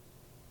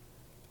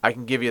 I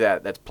can give you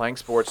that. That's playing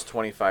sports,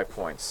 25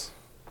 points.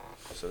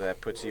 So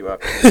that puts you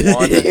up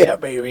to Yeah,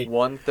 baby.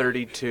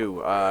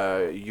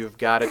 132. You've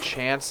got a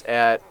chance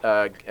at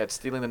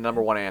stealing the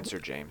number one answer,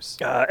 James.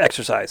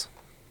 Exercise.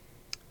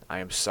 I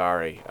am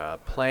sorry.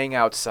 Playing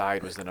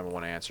outside was the number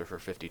one answer for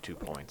 52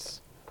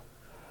 points.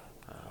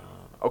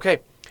 Okay.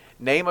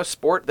 Name a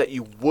sport that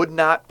you would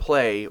not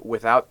play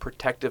without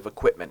protective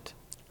equipment.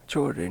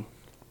 Jordan.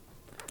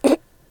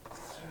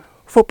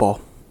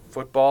 Football.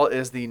 Football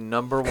is the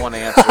number one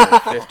answer,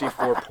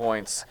 54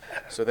 points.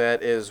 So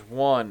that is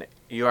one.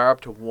 You are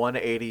up to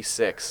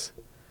 186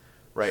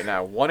 right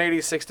now.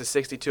 186 to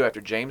 62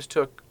 after James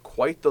took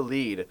quite the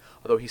lead,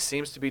 although he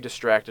seems to be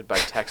distracted by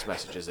text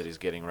messages that he's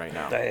getting right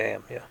now. I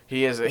am, yeah.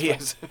 He is. He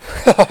is.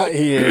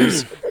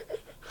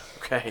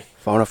 Okay.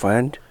 Phone a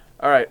friend.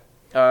 All right.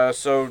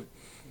 So,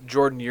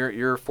 Jordan,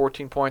 you're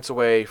 14 points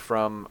away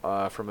from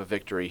a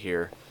victory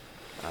here.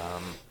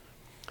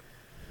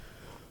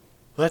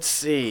 Let's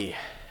see.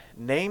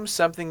 Name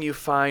something you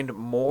find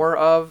more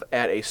of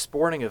at a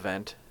sporting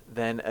event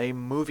than a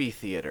movie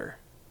theater.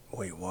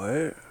 Wait,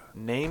 what?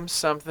 Name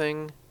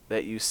something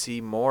that you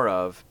see more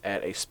of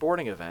at a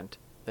sporting event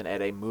than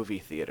at a movie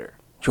theater.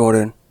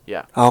 Jordan.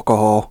 Yeah.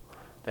 Alcohol.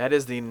 That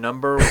is the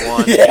number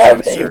one Yeah,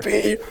 answer.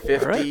 baby.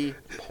 50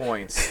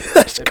 points.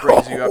 Let's That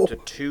brings you go. up to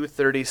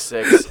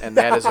 236, and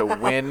that is a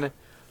win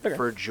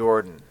for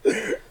Jordan.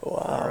 Wow.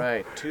 All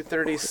right,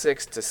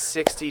 236 to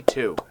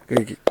 62.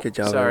 Good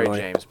job, Sorry,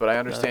 everybody. James, but I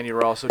understand you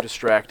were also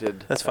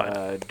distracted. That's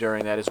fine.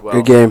 During that as well.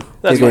 Good game.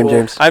 That's Good game, fine.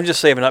 James. I'm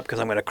just saving up because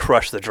I'm going to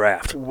crush the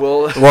draft.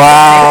 We'll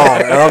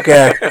Wow.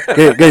 Okay.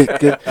 Good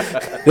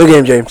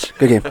game, James.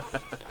 Good game.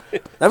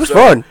 That was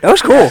fun. That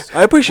was cool.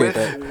 I appreciate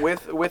that.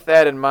 with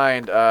that in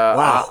mind,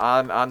 Wow.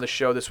 on the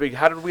show this week,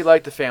 how did we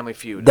like the Family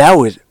Feud? That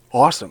was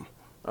awesome.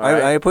 All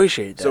right. I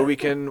appreciate that. So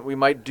we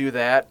might do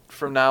that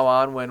from now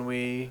on when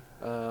we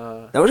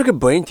that was a good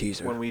brain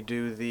teaser. when we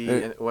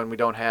do when we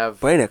don't have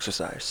Brain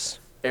exercise.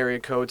 area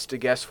codes to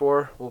guess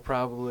for. We'll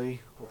probably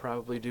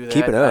do that.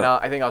 Keep it up. And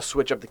I think I'll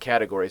switch up the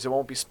categories. It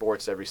won't be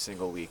sports every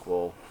single week.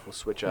 We'll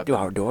switch up. Do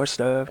outdoor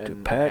stuff. Do and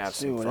have pets.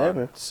 some Do fun.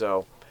 whatever.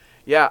 So,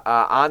 yeah,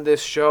 on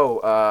this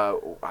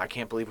show, I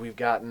can't believe we've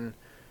gotten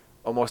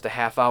almost a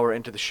half hour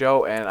into the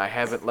show, and I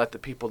haven't let the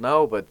people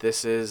know, but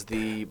this is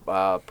the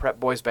Prep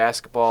Boys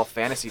Basketball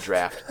Fantasy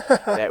Draft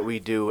that we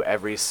do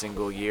every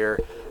single year.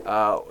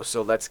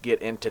 So let's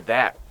get into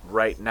that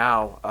right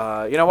now.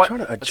 You know what?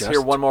 trying to Let's adjust.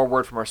 hear one more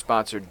word from our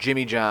sponsor,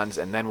 Jimmy John's,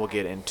 and then we'll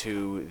get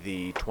into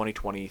the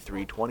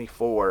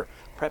 2023-24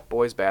 Prep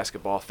Boys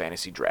Basketball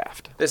Fantasy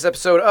Draft. This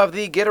episode of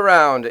the Get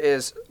Around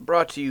is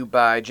brought to you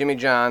by Jimmy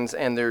John's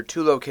and their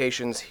two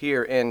locations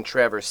here in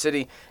Traverse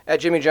City. At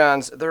Jimmy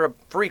John's, they're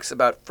freaks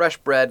about fresh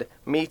bread,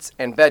 meats,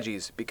 and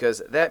veggies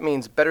because that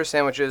means better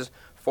sandwiches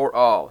for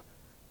all.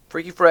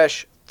 Freaky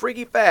fresh,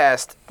 freaky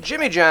fast,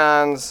 Jimmy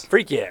John's.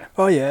 Freak yeah.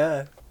 Oh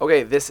yeah.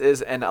 Okay, this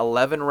is an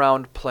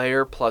 11-round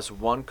player plus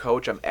one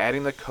coach. I'm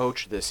adding the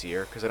coach this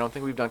year because I don't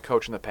think we've done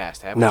coach in the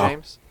past, have we, No.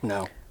 James?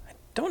 No.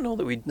 Don't know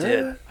that we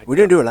did. We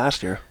didn't do it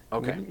last year.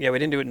 Okay. Yeah, we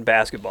didn't do it in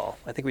basketball.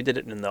 I think we did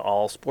it in the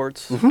all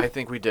sports. I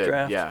think we did,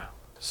 Draft. yeah.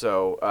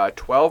 So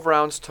 12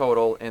 rounds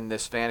total in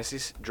this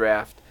fantasy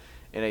draft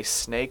in a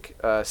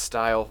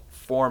snake-style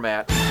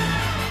format.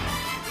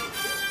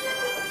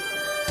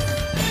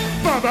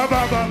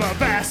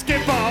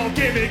 Basketball,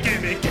 gimme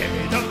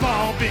the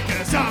ball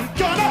because I'm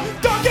gonna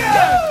dunk it!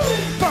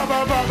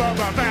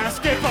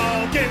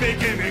 Basketball, gimme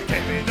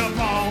the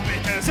ball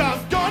because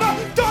I'm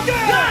gonna dunk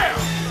it!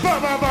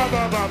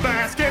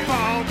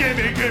 Basketball,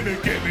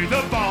 gimme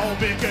the ball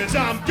because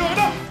I'm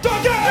gonna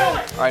dunk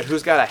it! All right,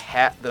 who's got a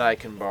hat that I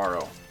can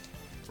borrow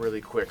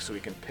really quick so we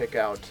can pick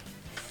out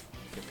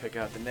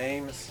the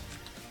names?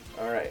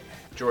 All right,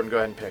 Jordan, go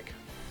ahead and pick.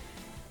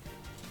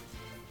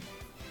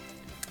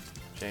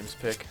 James,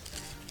 pick.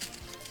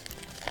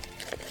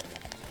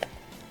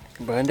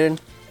 Brandon.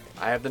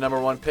 I have the number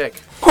one pick.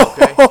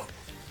 Okay.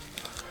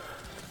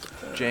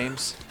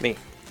 James. Me.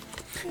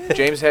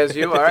 James has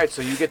you. All right,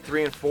 so you get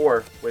 3 and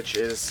 4, which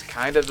is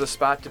kind of the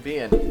spot to be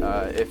in.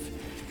 If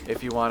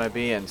if you want to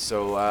be in.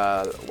 So,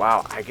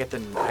 wow, I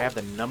have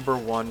the number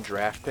 1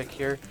 draft pick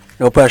here.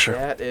 No pressure.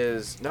 That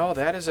is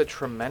a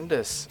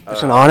tremendous.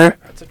 It's an honor.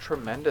 That's a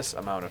tremendous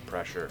amount of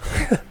pressure.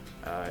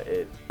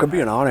 It Could be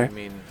an honor. I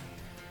mean,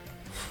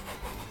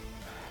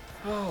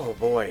 oh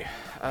boy.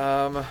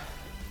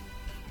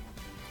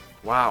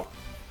 Wow.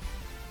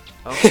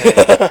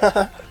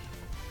 Okay.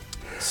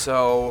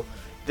 So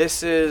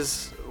since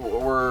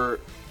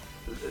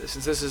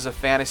this is a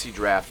fantasy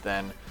draft,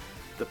 then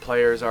the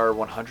players are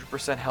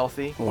 100%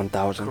 healthy.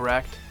 1,000.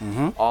 Correct.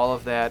 Mm-hmm. All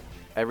of that,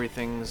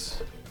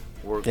 everything's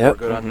we're Yep.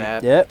 good on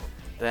that. Yep.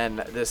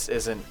 Then this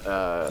isn't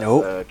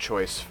Nope. a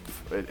choice.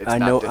 It's I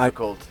not know-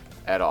 difficult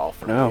at all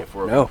for No, me. If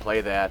we're no. going to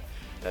play that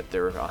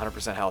they're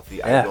 100% healthy,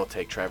 Yeah. I will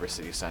take Traverse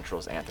City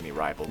Central's Anthony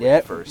Ribel with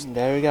Yep. the first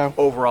There we go.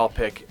 overall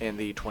pick in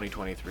the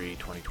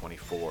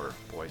 2023-2024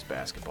 boys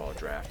basketball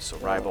draft. So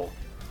Ribel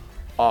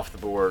off the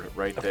board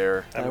right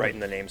there. I'm writing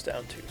the names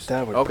down too. So.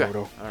 That was Okay.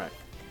 brutal. All right.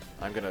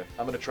 I'm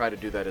gonna try to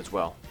do that as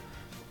well.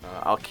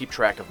 I'll keep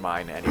track of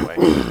mine anyway.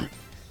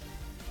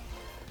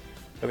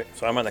 Okay,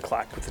 so I'm on the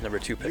clock with the number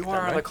 2 pick. You then, are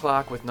on right? the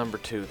clock with number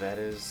 2. That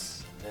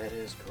is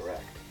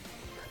correct.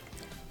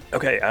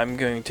 Okay, I'm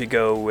going to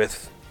go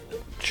with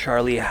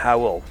Charlie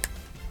Howell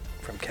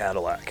from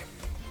Cadillac.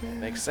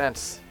 Makes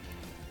sense.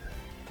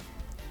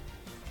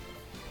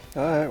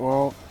 All right,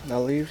 well, that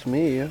leaves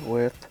me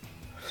with,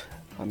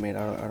 I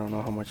don't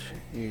know how much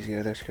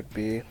easier this could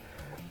be.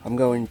 I'm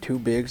going 2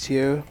 bigs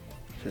here,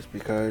 just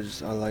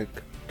because I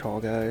like tall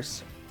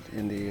guys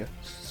in the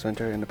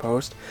center in the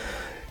post.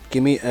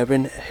 Give me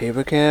Evan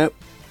Haverkamp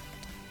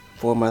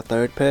for my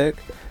 3rd pick,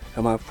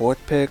 and my 4th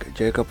pick,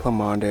 Jacob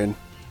Hamondon.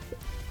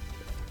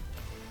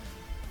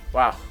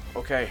 Wow.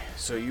 Okay.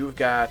 So you've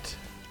got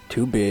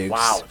 2 bigs.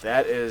 wow.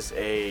 That is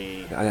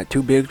a I got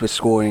 2 bigs with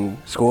scoring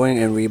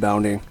and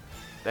rebounding.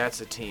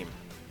 that's a team.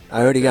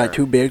 I already got There.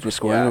 2 bigs with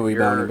scoring and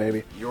rebounding,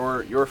 your-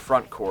 baby. Your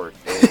front court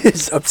is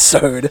It's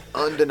absurd.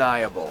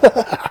 undeniable.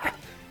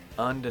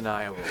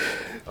 Undeniable.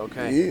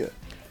 Okay. Yeah.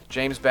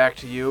 James, back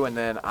to you, and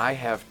then I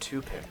have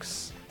 2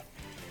 picks.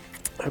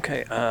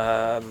 Okay,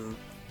 I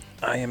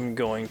am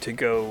going to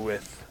go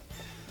with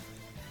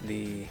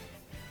the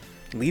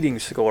leading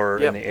scorer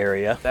Yep. in the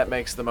area. That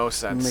makes the most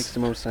sense. Makes the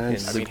most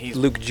sense. I mean, he's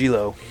Luke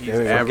Gilo. He's There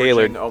we go. averaging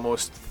Gaylord.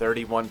 almost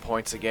 31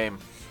 points a game.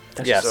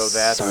 Yes. So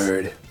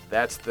absurd.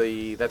 that's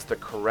the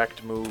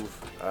correct move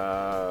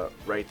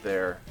right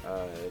there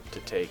to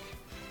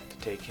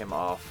take him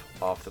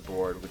off the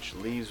board, which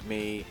leaves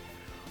me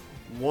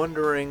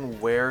wondering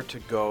where to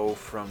go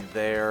from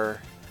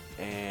there,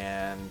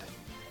 and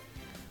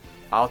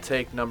I'll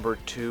take number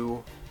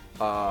 2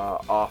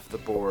 off the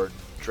board,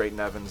 Drayton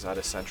Evans out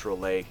of Central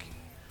Lake,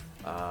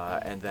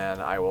 and then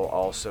I will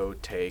also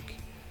take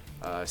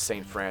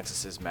St.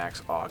 Francis's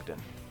Max Ogden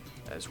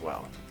as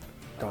well.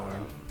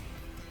 Darn.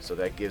 So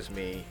that gives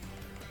me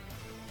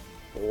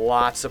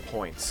lots of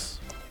points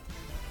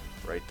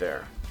right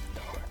there.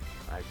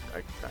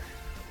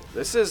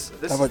 This is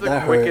the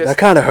That hurt. quickest. That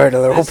kind of hurt a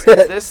little this,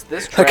 bit. This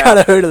That draft, kind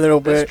of hurt a little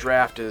this bit.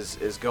 draft is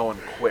going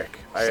quick.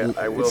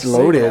 I will it's say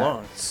loaded.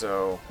 that.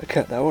 So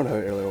That one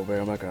hurt a little bit.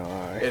 I'm not gonna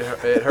lie.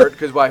 it hurt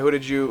because why? Who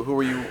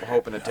were you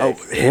hoping to take? Oh,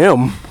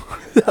 him.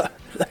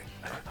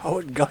 I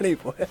was gunning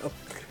for him.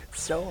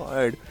 So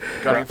hard.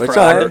 Gunning But for it's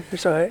alright. Ogden?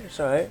 It's alright. It's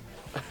alright.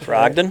 For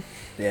Ogden?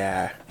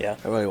 Yeah. Yeah.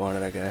 I really wanted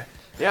that guy.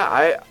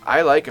 Yeah,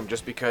 I like him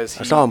just because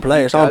I saw him play.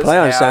 he I saw him does play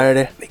on have-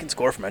 Saturday. He can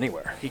score from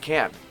anywhere. He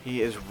can.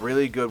 He is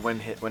really good when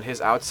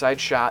his outside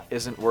shot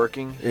isn't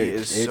working. He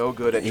is so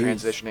good at he's-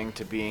 transitioning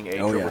to being a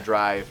Oh, dribble yeah.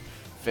 drive,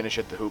 finish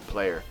at the hoop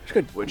player. It's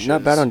good. Which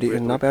Not is, bad on which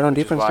is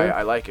defense, why too.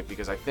 I like it,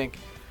 because I think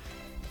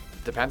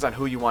depends on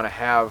who you want to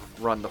have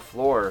run the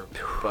floor,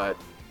 but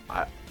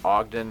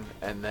Ogden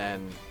and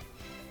then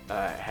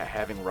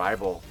having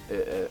Ribel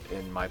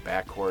in my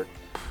backcourt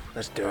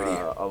That's dirty.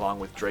 along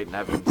with Drayton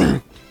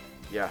Evans.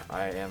 Yeah,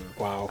 I am.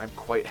 Wow. I'm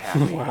quite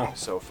happy Wow.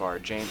 so far.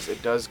 James, it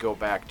does go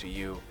back to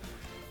you.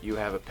 You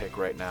have a pick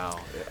right now,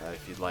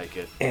 if you'd like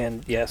it.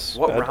 And yes,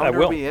 What I round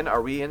will. are we in?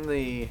 Are we in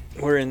the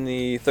We're in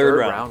the third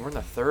round. We're in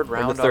the third We're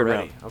in the round third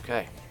already. round.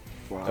 Okay.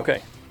 Wow.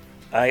 Okay.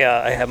 I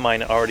have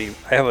mine already.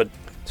 I have a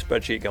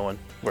spreadsheet going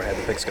where I have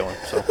the picks going.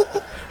 So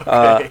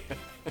Okay.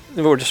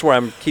 we're just where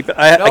I'm keeping.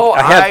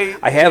 I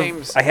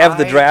James, have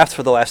the drafts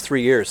for the last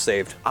 3 years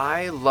saved.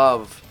 I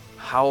love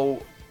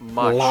how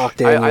much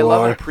Locked in I you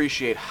love are. and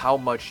appreciate how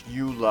much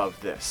you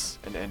love this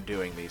and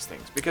doing these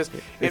things, because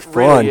It's it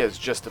really fun. is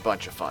just a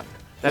bunch of fun.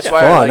 That's It's why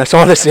fun. I like, That's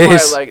all this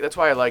is. That's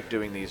why I like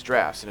doing these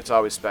drafts, and it's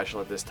always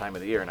special at this time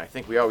of the year. And I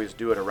think we always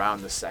do it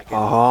around the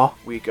second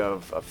week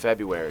of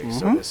February.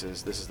 So this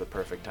is the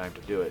perfect time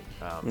to do it.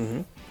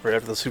 Right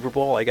after the Super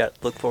Bowl, I got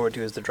look forward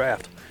to is the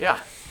draft. Yeah.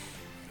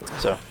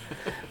 So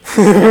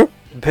the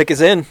pick is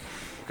in.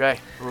 Okay.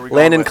 Who are we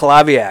Landon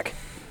going with? Kalaviak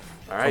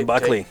All right. from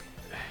Buckley.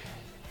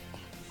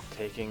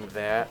 Taking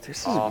that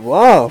This is off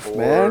rough, the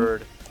man.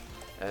 board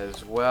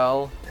as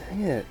well.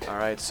 Dang it. All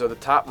right, so the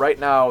top right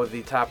now,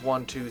 the top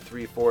 1, 2,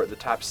 3, 4, the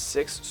top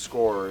 6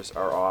 scorers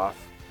are off,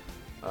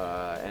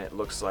 and it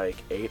looks like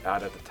 8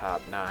 out of the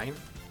top 9,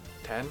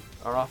 10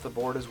 are off the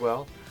board as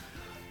well.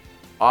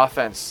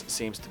 offense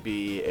seems to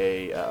be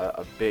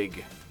a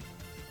big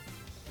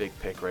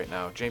pick right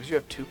now. James, you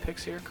have 2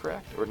 picks here,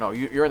 correct? Or no,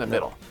 you're in the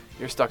middle.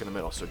 You're stuck in the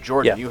middle. So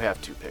Jordan, you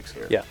have 2 picks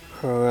here. Yeah.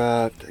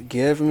 Correct.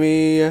 Give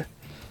me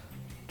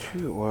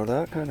 2. Well,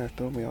 that kind of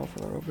threw me off a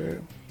little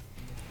bit.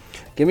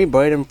 Give me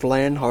Braden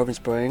Flynn, Harvard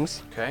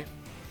Springs. Okay.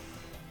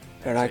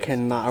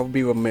 And I would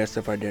be remiss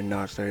if I did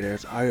not say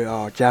this.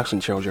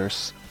 Jackson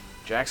Childress.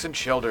 Jackson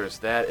Childers,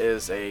 that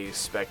is a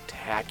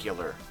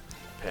spectacular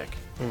pick.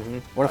 Mm-hmm.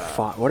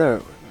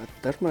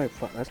 That's my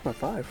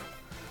 5.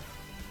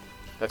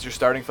 That's your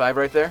starting 5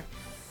 right there?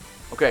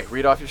 Okay,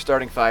 read off your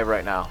starting 5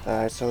 right now.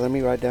 Alright, so let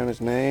me write down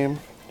his name,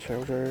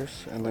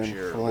 Childress, and then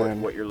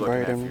Flynn. What you're looking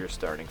Braden, at for your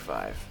starting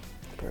 5.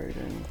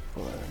 Braden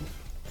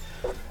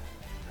Flynn.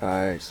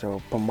 Alright,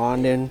 so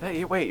Pomondon.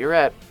 Hey, wait,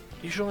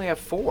 you should only have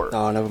 4.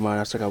 Oh, never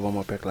mind. I still got one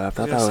more pick left.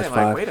 I thought it was 5.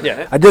 Like, wait a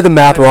minute. I did the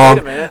math wrong.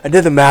 Wait a minute. I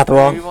did the math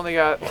wrong. You've only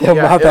got. Yeah,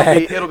 my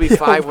bad. It'll be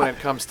 5 when it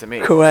comes to me.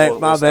 Correct,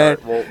 my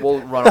bad. We'll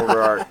run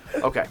over our.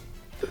 Okay.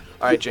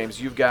 All right, James.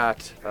 You've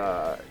got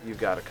a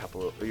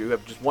couple of. You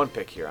have just 1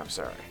 pick here. I'm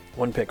sorry.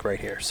 1 pick right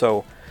here.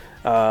 So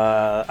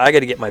I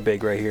got to get my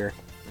big right here.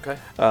 Okay.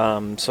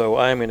 So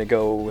I'm going to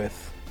go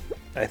with,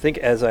 I think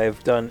as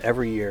I've done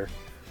every year,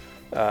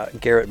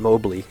 Garrett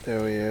Mobley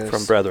There he is.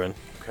 from Brethren.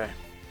 Okay.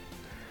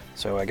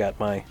 So I got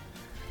my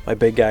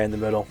big guy in the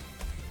middle.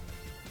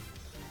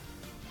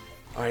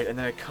 All right, and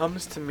then it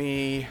comes to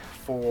me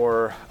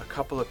for a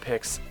couple of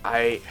picks.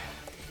 I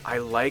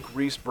like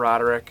Reese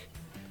Broderick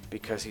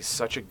because he's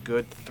such a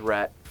good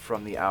threat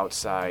from the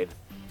outside,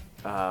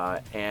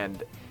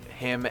 and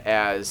him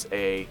as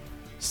a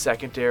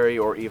secondary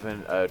or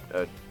even a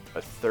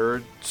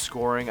third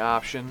scoring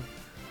option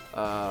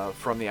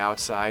from the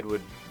outside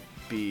would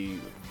be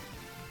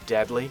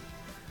deadly.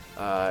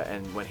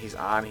 And when he's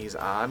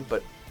on,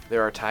 but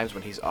there are times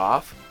when he's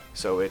off.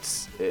 So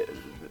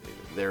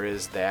there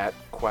is that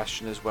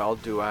question as well.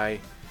 Do I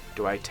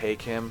take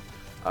him?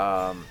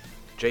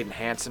 Jaden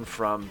Hanson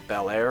from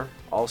Bel Air,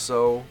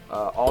 also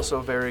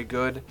very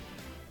good.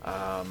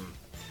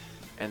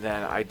 And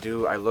then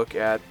I look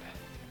at,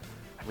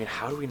 I mean,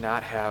 how do we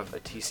not have a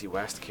TC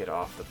West kid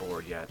off the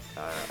board yet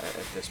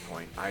at this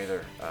point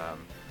either? A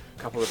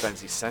couple of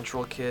Benzie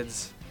Central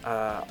kids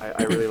I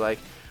really like.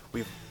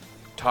 We've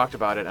talked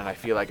about it, and I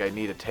feel like I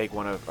need to take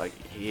one of, like,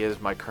 he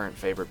is my current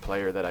favorite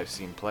player that I've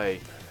seen play.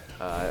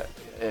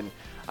 And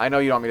I know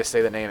you don't want me to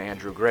say the name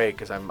Andrew Gray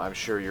because I'm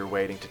sure you're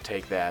waiting to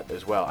take that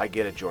as well. I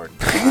get it, Jordan.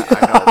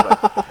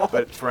 I know,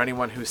 but for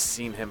anyone who's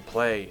seen him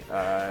play,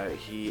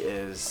 he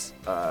is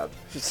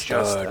He's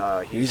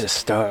a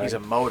star. He's a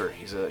motor.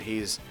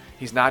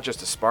 He's not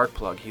just a spark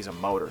plug. He's a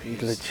motor.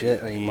 He's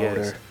legit a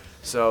motor. Is.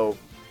 So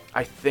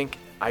I think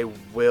I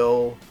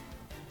will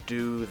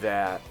do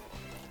that.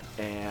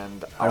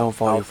 And I don't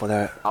fault you for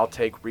that. I'll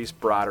take Reese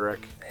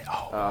Broderick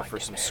for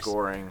some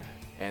scoring,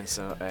 and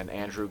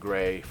Andrew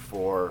Gray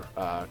for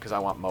because I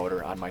want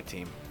motor on my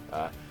team.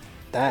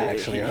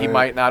 He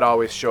might not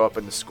always show up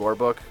in the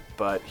scorebook,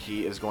 but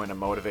he is going to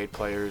motivate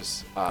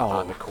players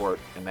on the court,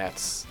 and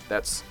that's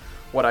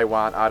what I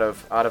want out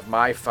of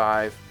my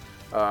 5.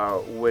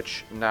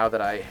 Which now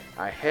that I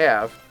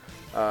have,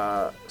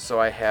 so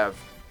I have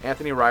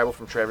Anthony Ribel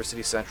from Traverse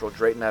City Central,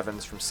 Drayton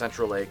Evans from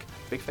Central Lake.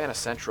 Big fan of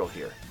Central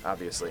here,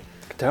 obviously.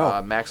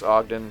 Max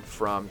Ogden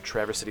from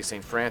Traverse City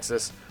St.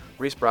 Francis,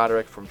 Reese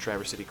Broderick from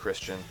Traverse City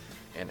Christian,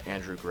 and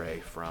Andrew Gray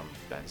from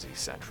Benzie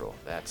Central.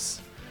 That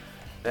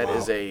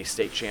is a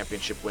state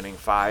championship winning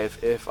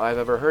 5 if I've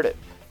ever heard it.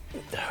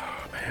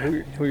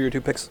 Who are your 2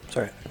 picks?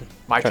 Sorry.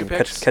 My Trying 2 to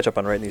picks? catch up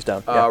on writing these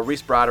down.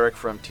 Reese Broderick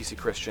from TC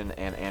Christian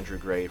and Andrew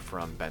Gray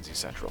from Benzie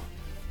Central.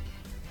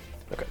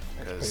 Okay.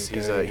 Because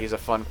he's a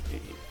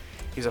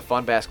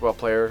fun basketball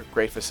player,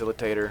 great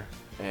facilitator,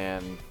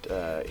 and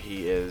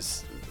he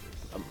is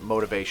a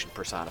motivation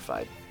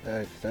personified.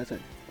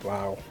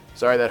 Wow.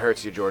 Sorry that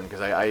hurts you, Jordan,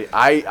 because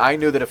I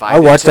knew that if I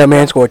watched that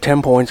man score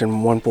 10 points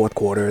in 1 fourth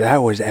quarter. That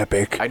was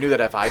epic. I knew that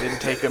if I didn't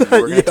take him,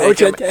 you were going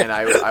to take him, and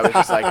I was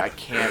just like, I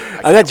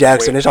can't. I got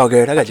Jackson. It's all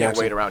good. I got I can't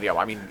Jackson. wait around. Yeah,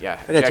 well, I mean, yeah.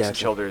 I got Jackson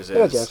Childers I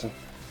got is. Jackson.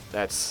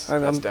 That's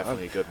I'm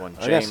definitely a good one.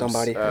 James,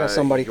 I got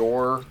somebody.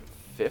 Your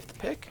 5th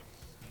pick?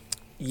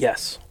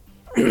 Yes.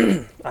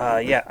 I'm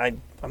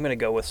going to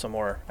go with some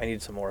more. I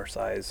need some more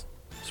size,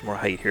 some more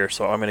height here.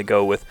 So I'm going to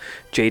go with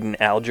Jaden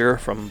Alger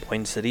from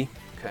Boyne City.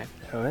 Okay.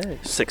 All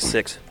right.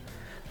 6'6".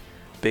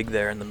 Big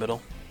there in the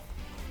middle.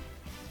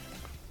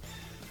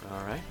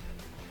 All right.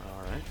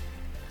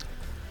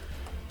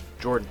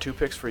 Jordan, 2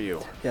 picks for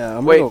you. Yeah.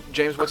 Wait,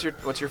 James, what's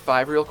your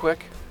 5 real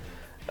quick?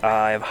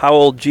 I have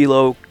Howell,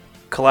 Gilo,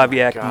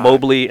 Kalaviak, God.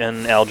 Mobley,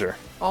 and Alger.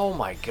 Oh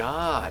my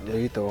God.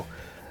 Lethal.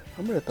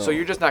 I'm gonna throw. So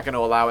you're just not going to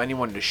allow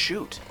anyone to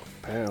shoot,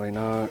 Apparently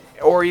not.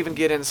 or even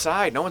get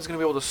inside. No one's going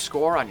to be able to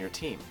score on your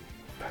team.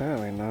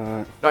 Apparently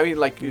not. No, I mean,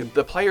 like,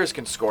 the players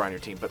can score on your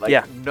team, but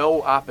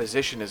no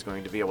opposition is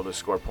going to be able to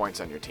score points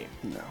on your team.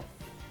 No.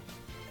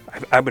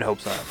 I would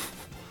hope so.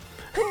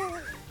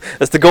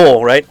 That's the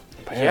goal, right?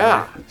 Apparently.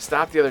 Yeah,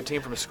 stop the other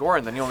team from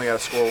scoring, then you only got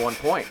to score 1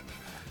 point.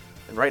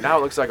 And right now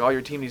it looks like all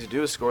your team needs to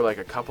do is score like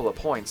a couple of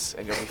points,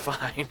 and you'll be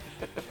fine.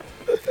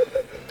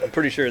 I'm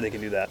pretty sure they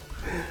can do that.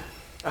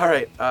 All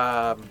right.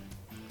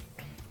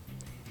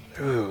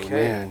 Ooh, Okay.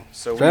 man.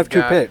 So I have we've two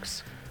got-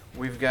 picks.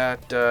 We've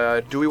got.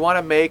 Do we want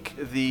to make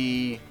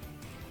the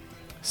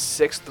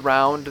 6th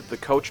round the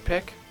coach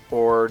pick,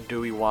 or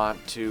do we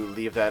want to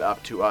leave that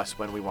up to us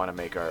when we want to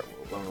make our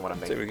So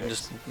the we can picks?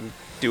 just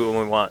do it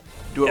when we want.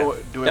 do yeah.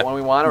 it Yeah. when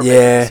we want, or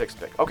Yeah. make it the 6th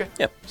pick. Okay.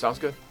 Yeah. Sounds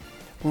good.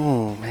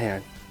 Oh,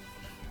 man.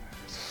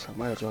 So I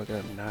might as well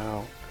get him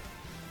now.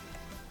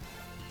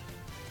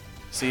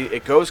 See,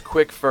 it goes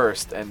quick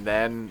first, and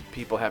then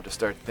people have to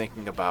start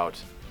thinking about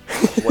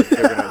who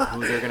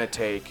they're gonna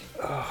take,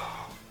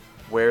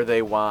 where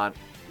they want,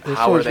 This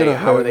how are one's they gonna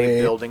how are hurt they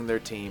me. building their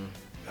team.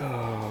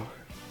 Oh,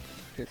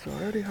 it's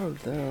already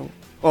held down.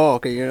 Oh,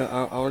 okay. You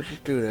know, I'll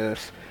just do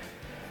this.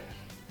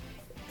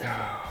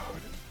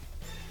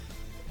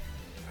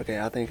 Okay,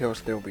 I think he'll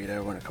still be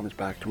there when it comes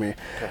back to me.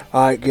 Okay.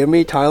 All right, give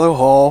me Tyler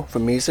Hall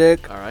from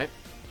Music, All right.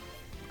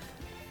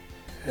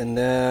 and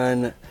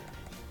then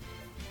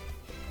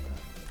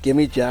give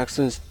me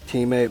Jackson's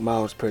teammate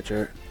Miles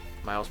Pritchard.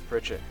 Miles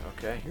Pritchett.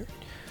 Okay.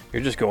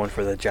 You're just going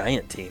for the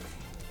giant team.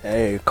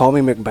 Hey, call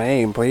me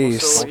McBain,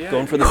 please. So, yeah,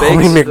 Going for the Call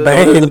me bigs.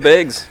 McBain. Going for the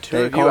bigs. Two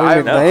They of call you. me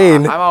I'm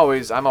McBain.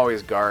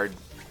 always guard.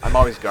 I'm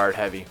always guard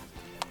heavy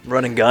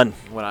Run and gun.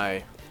 when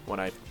I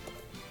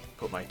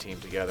put my team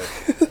together.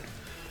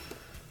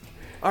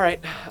 All right.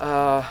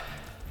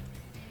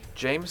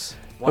 James.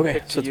 One Okay,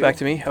 pick to so it's you. back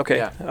to me. Okay.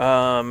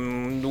 Yeah.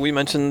 We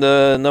mentioned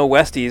no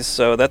Westies,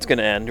 so that's going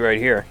to end right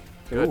here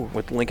Good. Ooh,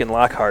 with Lincoln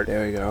Lockhart.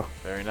 there we go.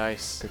 Very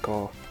nice. Good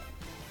call.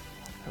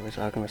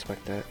 I can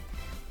respect that.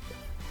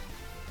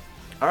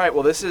 All right.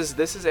 Well, this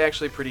is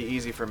actually pretty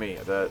easy for me.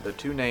 The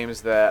two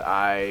names that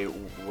I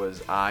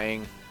was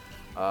eyeing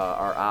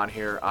are on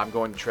here. I'm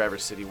going to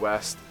Traverse City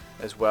West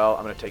as well.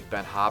 I'm going to take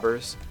Ben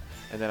Hobbers,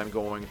 and then I'm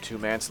going to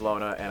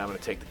Mansalona, and I'm going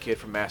to take the kid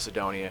from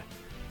Macedonia.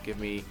 Give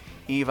me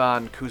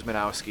Ivan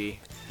Kuzmanowski.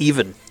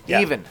 Even.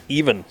 Yeah.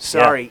 Even.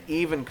 Sorry,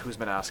 Even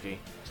Kuzmanowski.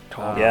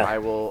 Tall. Yeah. I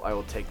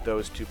will take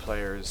those two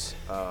players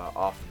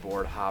off the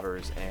board,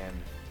 Hobbers and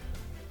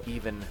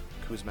Even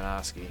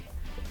Kuzmanowski,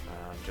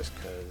 just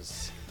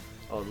because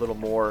a little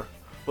more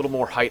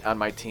height on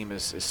my team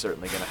is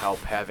certainly going to help.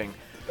 Having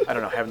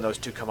those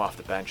two come off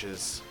the bench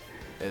is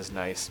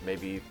nice.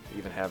 Maybe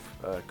even have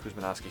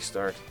Kuzmanowski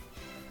start.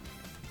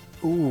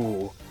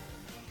 Ooh.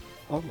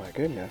 Oh my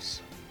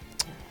goodness.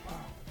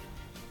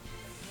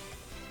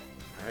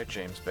 All right,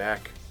 James,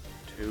 back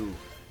to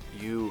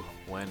you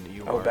when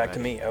you Oh, are back to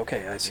ready. me.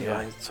 Okay, I see.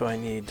 Yeah. So I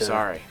need.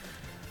 Sorry,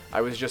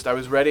 I was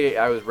ready.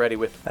 I was ready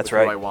with That's who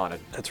right. I wanted.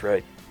 That's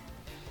right.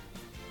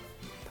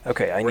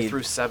 Okay, I We're need.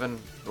 through 7,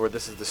 or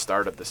this is the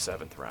start of the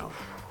 7th round.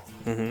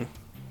 Mm-hmm.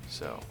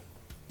 So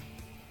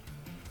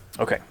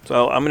Okay,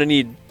 so I'm going to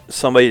need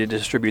somebody to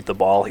distribute the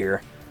ball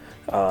here.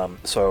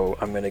 So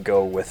I'm going to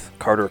go with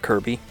Carter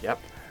Kirby yep.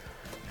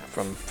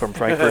 from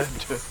Frankfurt.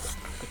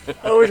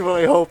 I was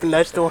really hoping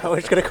that's the one that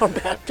was going to come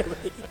back to me.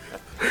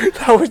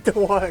 That was the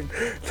one.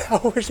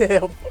 That was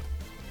him.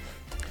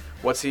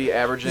 What's he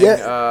averaging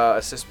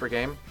assists per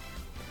game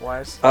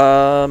wise?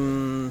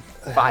 5.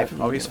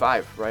 5. Oh, he's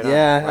 5. Right on.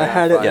 Yeah, Right I on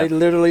had it. 5. I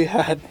literally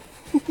had.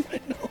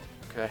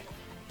 Okay.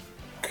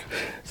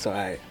 It's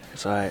alright.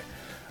 It's alright.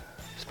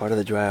 It's part of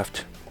the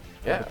draft.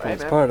 Yeah, right,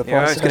 It's man. part of the You're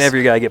always process. going to have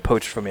your guy get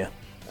poached from you.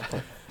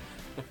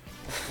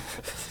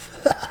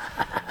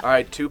 All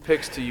right, 2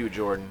 picks to you,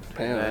 Jordan.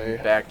 And Apparently.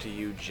 then back to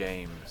you,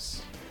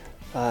 James.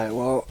 Alright,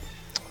 well,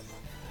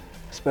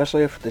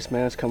 especially if this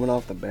man's coming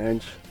off the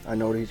bench, I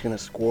know that he's going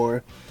to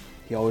score.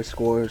 He always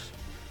scores.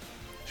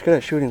 He's good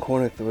at shooting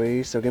corner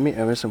 3, so give me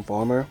Emerson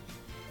Farmer.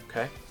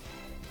 Okay.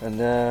 And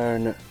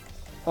then,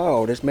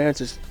 oh, this man's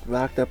just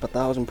racked up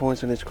 1,000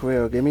 points in his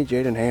career. Give me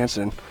Jaden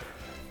Hanson.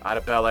 Out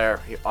of Bel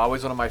Air.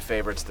 Always one of my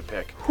favorites to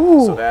pick.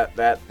 Whew. So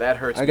that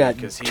hurts I me got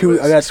because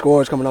I got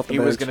scores coming off the he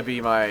bench. was gonna be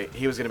my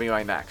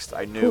next.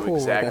 I knew Ooh, I got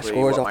exactly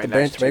scores what off my the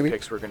next bench, 2 baby.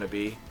 picks were gonna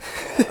be.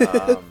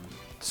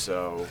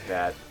 So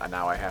that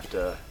now I have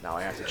to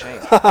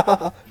change.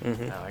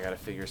 Mm-hmm. Now I gotta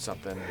figure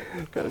something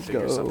Let's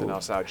go.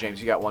 else out.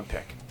 James, you got 1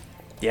 pick.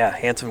 Yeah,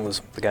 Hanson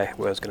was the guy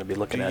who I was going to be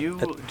looking Do at. you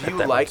at do you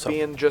that like one, so.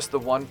 being just the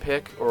 1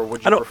 pick, or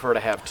would I you don't- prefer to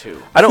have 2?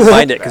 I don't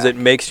mind it because it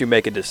makes you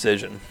make a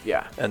decision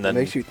Yeah. and then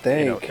makes you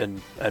think. and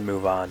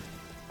move on,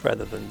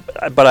 rather than.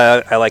 But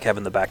I like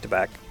having the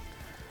back-to-back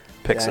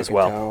picks Yeah, I as can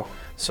well. tell.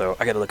 So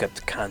I got to look at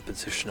the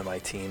composition of my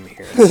team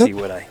here and see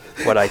what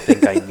I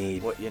think I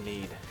need. What you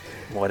need.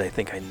 What I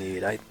think I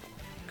need.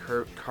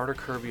 Carter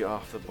Kirby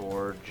off the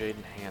board.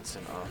 Jaden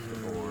Hanson off the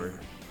Hmm. board.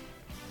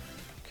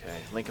 Okay.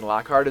 Lincoln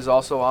Lockhart is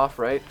also off,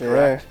 right? Yeah.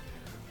 Correct.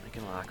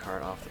 Lincoln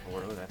Lockhart off the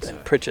board. Oh, that's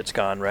And Pritchett's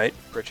gone, right?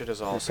 Pritchett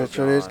is also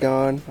Pritchard is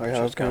gone. I Pritchett's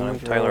have him gone.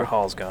 as Tyler well.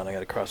 Hall's gone. I got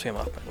to cross him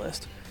off my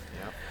list.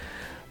 Yep.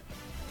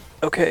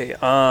 Okay,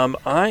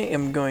 I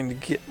am going to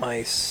get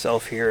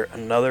myself here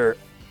another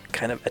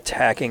kind of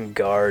attacking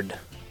guard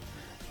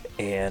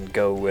and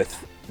go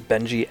with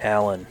Benji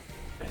Allen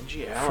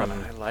Benji Allen.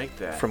 From- I like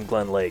that. from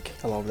Glen Lake.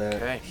 I love that.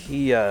 Okay.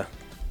 He, I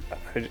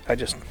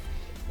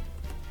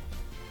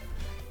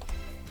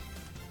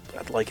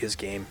like his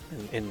game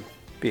in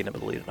being able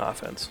to lead an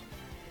offense.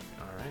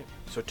 All right.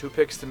 So 2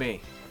 picks to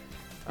me.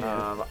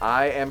 Yeah.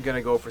 I am going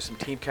to go for some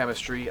team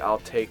chemistry. I'll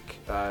take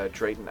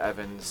Drayton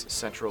Evans,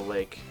 Central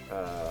Lake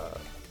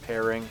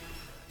pairing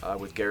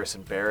with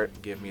Garrison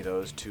Barrett. Give me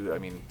those two. I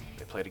mean,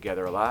 they play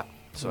together a lot,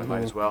 so I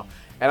might as well.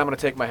 And I'm going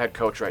to take my head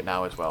coach right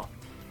now as well.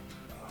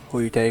 Who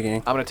are you taking?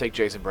 I'm going to take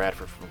Jason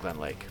Bradford from Glen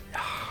Lake.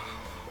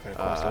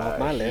 Off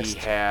my list. He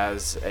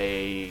has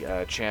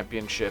a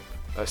championship,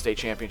 a state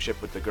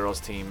championship with the girls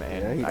team,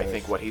 and Yeah, I he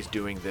think does. what he's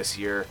doing this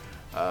year,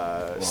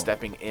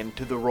 stepping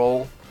into the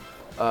role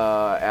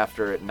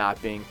after it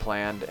not being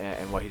planned,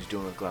 and what he's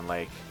doing with Glen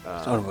Lake.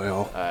 It's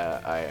unreal.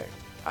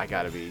 I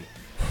gotta be.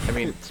 I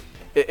mean,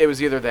 it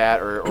was either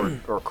that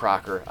or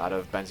Crocker out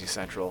of Benzie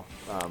Central.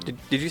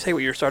 Did you say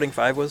what your starting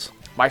 5 was?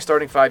 My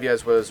starting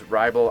 5 was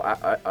Rybel,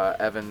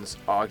 Evans,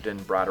 Ogden,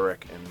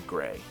 Broderick, and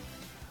Gray.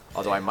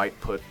 Although I might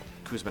put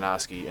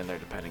Kuzmanowski in there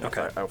depending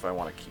if I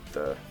want to keep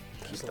the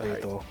height.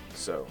 lethal.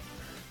 So,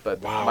 but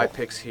Wow. my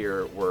picks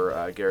here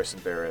were Garrison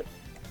Barrett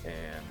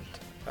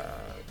and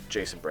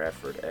Jason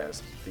Bradford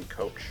as the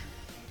coach.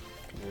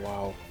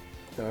 Wow.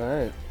 All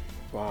right.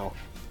 Wow.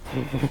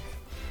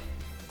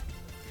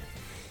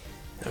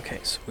 Okay,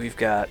 so we've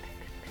got.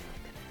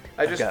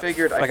 I got 4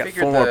 figured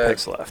more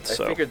picks left. I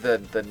So figured the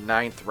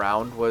 9th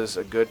round was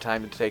a good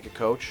time to take a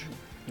coach.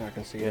 I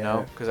can see You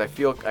know, because I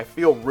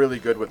feel really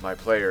good with my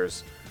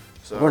players.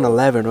 So We're on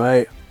 11,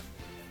 right?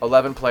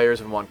 11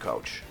 players and 1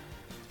 coach.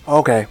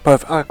 Okay,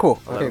 perfect. All right, cool.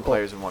 11 Okay, cool.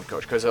 players and 1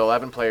 coach. Because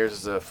 11 players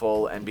is a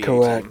full NBA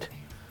Correct.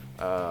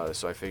 team.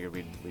 So I figured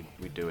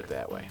we'd do it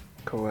that way.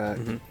 Correct.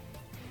 Mhm.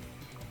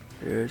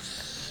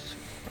 Yes.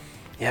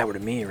 yeah, we're to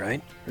me,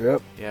 right?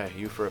 Yep. Yeah,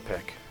 you for a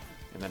pick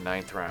in the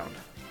 9th round.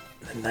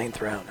 The 9th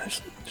round.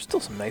 There's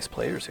still some nice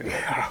players here.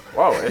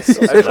 Whoa, it's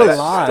a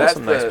lot. That's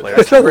Some nice the, players.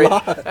 that's the It's a great.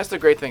 lot. That's the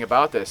great thing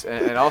about this,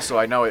 and also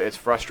I know it's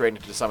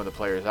frustrating to some of the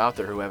players out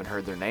there who haven't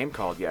heard their name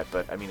called yet.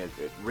 But I mean, it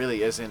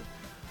really isn't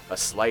a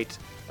slight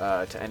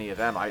to any of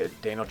them.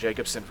 Daniel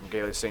Jacobson from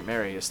Gaylor St.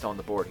 Mary is still on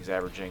the board. He's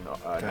averaging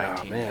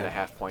 19 and a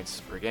half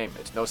points per game.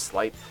 It's no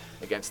slight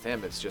against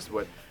him. It's just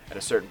what at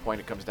a certain point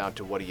it comes down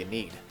to what do you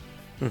need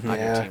on your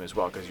Yeah. team as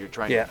well, because you're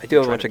trying. Yeah, to, I do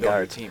have a trying bunch to of build your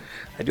guards. Team.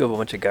 I do have a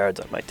bunch of guards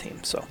on my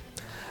team, so.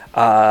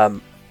 I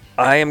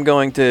am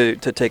going to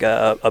take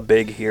a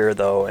big here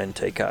though and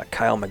take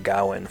Kyle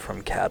McGowan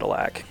from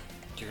Cadillac.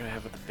 You're gonna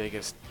have the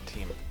biggest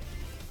team.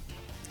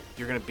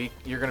 You're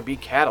gonna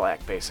beat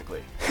Cadillac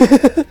basically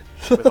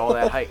with all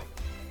that height.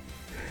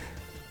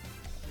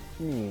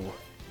 Ooh.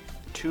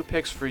 2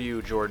 picks for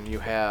you, Jordan. You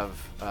have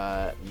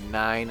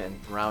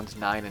rounds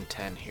 9 and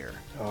 10 here.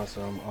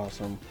 Awesome.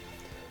 Awesome.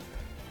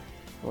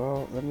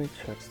 Well, let me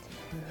check.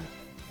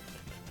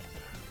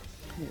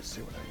 Let me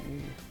see what I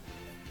need.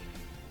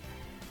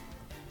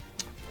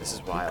 This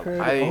is wild.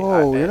 Okay.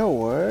 You know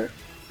what?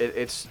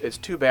 It's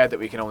too bad that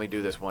we can only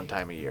do this one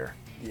time a year,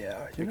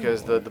 Yeah.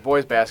 because the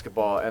boys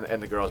basketball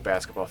and the girls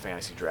basketball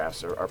fantasy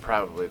drafts are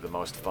probably the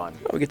most fun.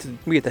 Oh,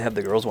 we get to have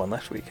the girls one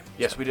next week.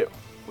 Yes, we do,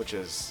 which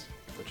is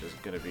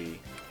going to be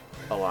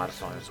a lot of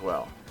fun as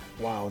well.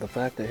 Wow, the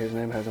fact that his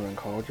name hasn't been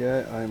called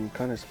yet, I'm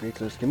kind of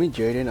speechless. Give me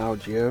Jaden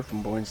Algier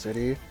from Boyne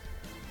City.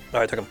 All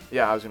right, took him.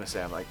 Yeah, I was going to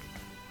say, I'm like,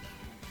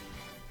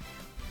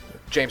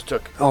 James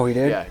took. Oh, he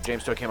did? Yeah,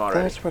 James took him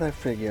already. That's what I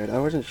figured. I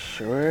wasn't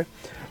sure.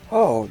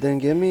 Oh, then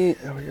give me...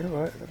 Oh, you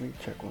know what? Let me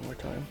check one more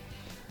time.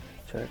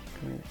 Check.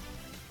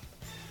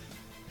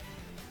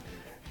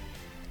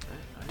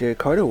 Did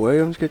Carter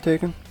Williams get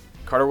taken?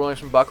 Carter Williams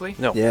from Buckley?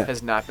 No. Yeah.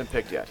 Has not been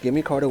picked yet. Give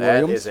me Carter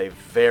That Williams. is a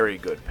very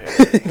good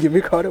pick. Give me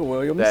Carter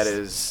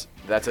Williams.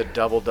 That's a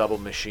double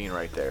machine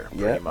right there,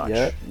 pretty much.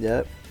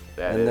 Yep.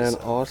 That And is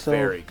then also a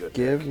very good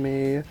give pick.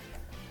 me...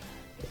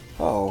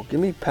 Oh, give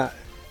me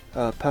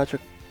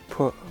Patrick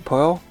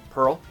Pearl.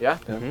 Pearl, yeah,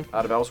 Mhm.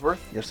 out of Ellsworth.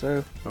 Yes,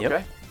 sir. Yep.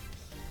 Okay.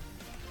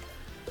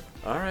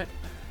 All right.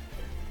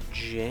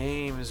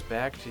 James,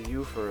 back to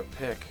you for a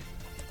pick.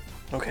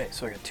 Okay,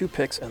 so I got 2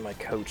 picks and my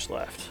coach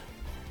left.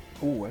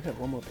 Ooh, I got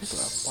one more pick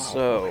left. Wow.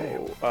 So okay.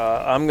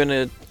 I'm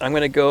gonna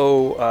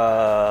go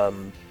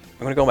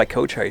my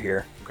coach right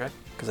here Okay.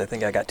 because I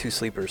think I got 2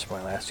 sleepers for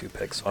my last 2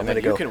 picks. So I'm And gonna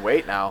then you go. can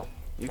wait now.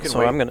 You can So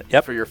wait I'm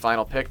gonna- for your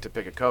final pick to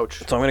pick a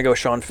coach. So I'm gonna go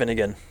Sean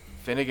Finnegan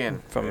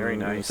Finnegan, from very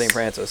nice. St.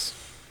 Francis.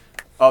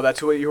 Oh,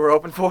 that's what you were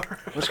hoping for?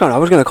 I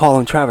was gonna call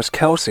him Travis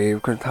Kelsey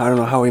because I don't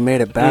know how he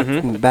made it back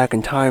back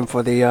in time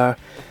for the.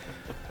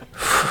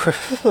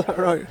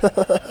 Right.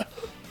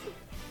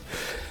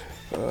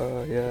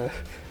 Yeah.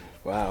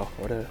 Wow.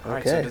 What a. All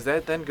right. Okay. So does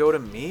that then go to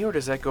me, or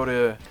does that go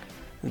to?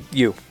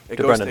 You, It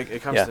to goes. Brendan.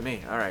 It comes Yeah. to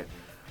me. All right.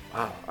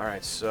 Wow. All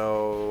right.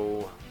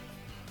 So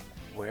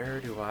where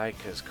do I?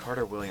 Because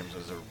Carter Williams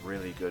was a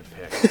really good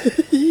pick.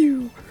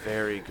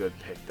 Very good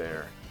pick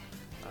there.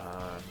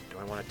 Do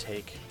I want to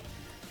take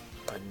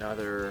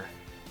another?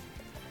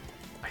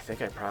 I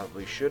think I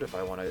probably should if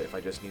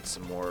I just need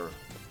some more.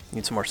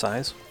 Need some more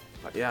size.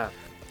 Yeah.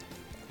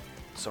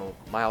 So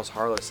Miles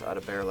Harless out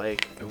of Bear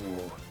Lake.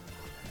 Ooh.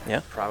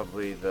 Yeah.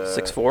 Probably the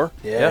 6'4".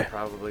 Yeah.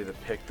 Probably the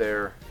pick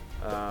there.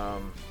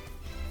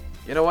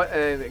 You know what?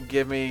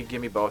 Give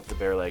me both the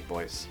Bear Lake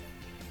boys.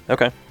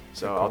 Okay.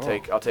 So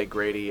Good call. I'll take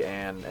Grady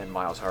and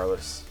Miles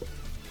Harless.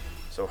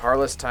 So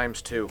Harless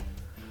times 2.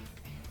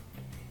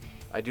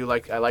 I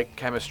like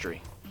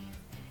chemistry.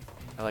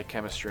 I like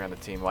chemistry on the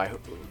team. Why,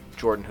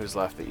 Jordan? Who's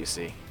left that you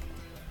see?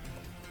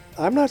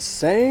 I'm not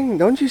saying.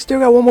 Don't you still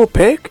got one more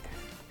pick?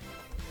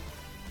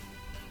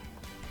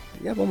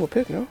 You got one more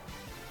pick, no?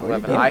 Oh, you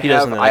 11. did. He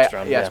does in the next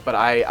round, Yes, yeah. but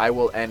I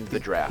will end the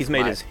draft. He's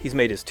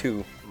made his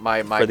 2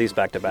 my for these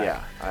back-to-back.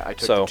 Yeah, I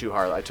took So- the 2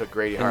 Harless. I took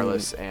Grady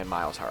Harless and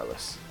Miles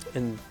Harless.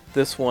 And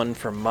this one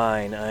for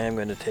mine, I am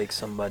going to take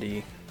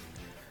somebody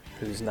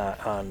who's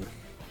not on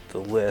the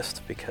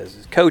list because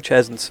his coach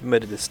hasn't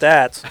submitted his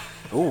stats.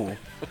 Ooh.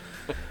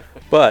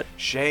 But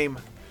Shame.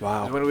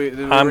 Wow. Did we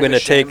I'm ring going the to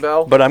shame take,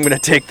 bell? but I'm going to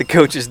take the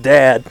coach's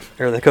dad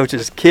or the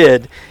coach's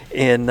kid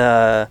in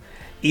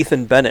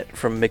Ethan Bennett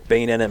from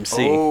McBain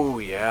NMC. Oh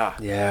yeah.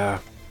 Yeah.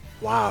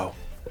 Wow.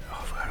 Oh,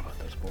 I forgot about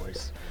those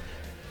boys.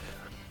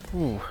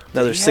 Ooh.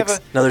 Another Did he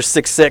have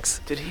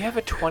 6'6". Did he have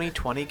a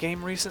 2020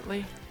 game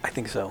recently? I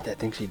think so. I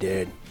think he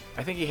did.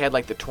 I think he had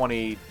like the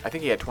 20. I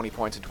think he had 20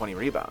 points and 20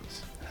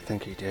 rebounds. I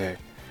think he did.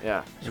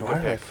 Yeah. It's a So good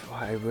why did pick.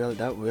 I really,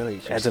 that really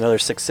just... Adds another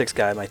 6'6"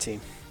 guy on my team.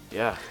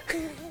 Yeah.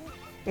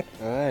 All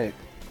right.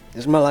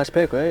 This is my last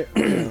pick, right?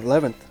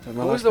 11th. Who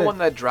was the one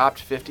that dropped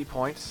 50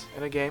 points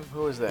in a game?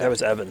 Who was that? That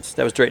was Evans.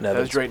 That was Drayton That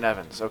Evans. was Drayton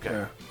Evans. Okay.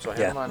 Yeah. So I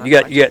have him Yeah, on you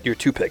got my you got your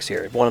 2 picks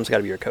here. One of them's got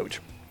to be your coach.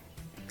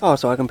 Oh,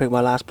 so I can pick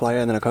my last player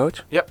and then a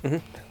coach? Yep.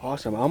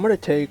 Awesome. I'm going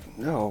to take...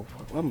 No,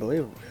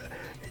 unbelievable.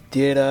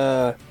 Did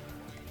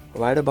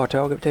Ryder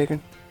Bartel get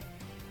taken?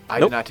 I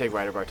Nope. did not take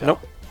Ryder Bartel.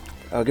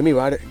 Nope. Give me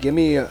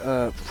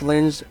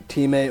Flynn's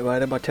teammate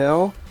Ryder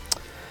Bartel.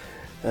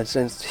 And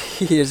since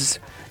he is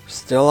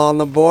still on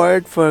the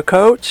board for a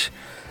coach,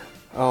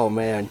 oh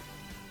man,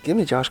 give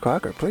me Josh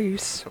Crocker,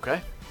 please.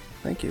 Okay.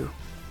 Thank you.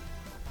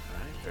 All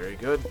right. Very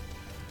good.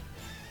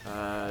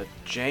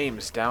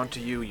 James, down to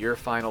you. Your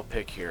final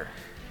pick here.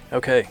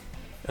 Okay,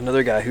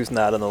 another guy who's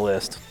not on the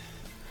list,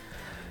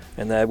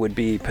 and that would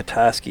be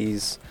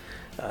Petoskey's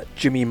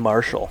Jimmy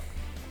Marshall.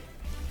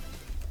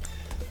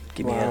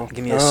 Give Wow.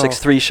 me a Oh.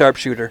 6'3"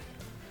 sharpshooter.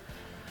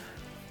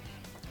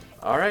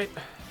 All right.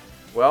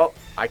 Well,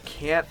 I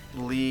can't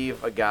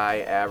leave a guy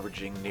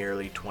averaging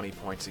nearly 20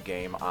 points a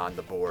game on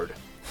the board.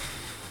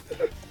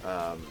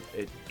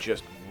 It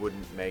just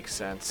wouldn't make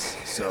sense.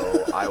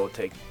 So I will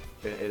take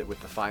it with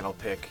the final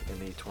pick in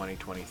the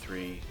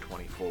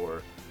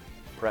 2023-24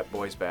 Prep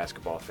Boys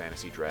Basketball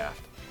Fantasy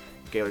Draft.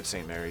 Gaylord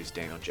St. Mary's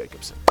Daniel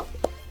Jacobson.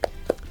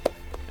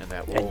 And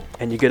that will...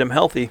 And you get him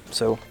healthy,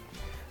 so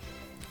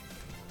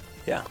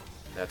yeah.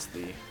 That's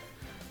the...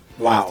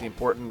 Wow.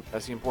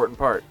 That's the important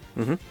part.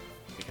 Mm-hmm.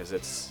 Because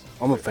it's...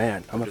 I'm a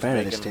fan. I'm a fan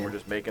of this team. We're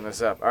just making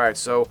this up. All right,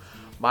 so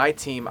my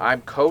team,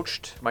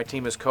 my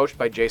team is coached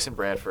by Jason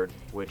Bradford,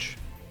 which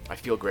I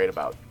feel great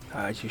about.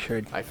 You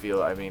should. I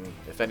mean,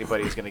 if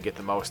anybody's going to get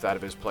the most out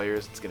of his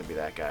players, it's going to be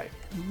that guy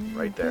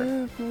right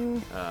there. We'll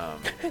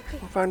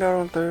find out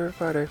on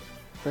Friday.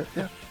 But,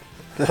 yeah.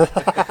 Is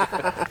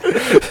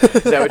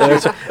that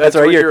what That's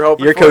right. what you're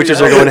hoping Your for?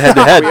 coaches are going head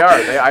to head. We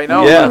are. I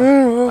know. Yeah.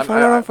 We'll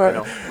find out on Friday.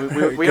 We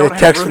Get don't a have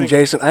text from rooting-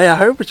 Jason. Hey, I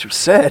heard what you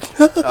said.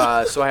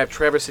 So I have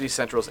Traverse City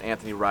Central's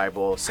Anthony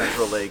Ribel,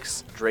 Central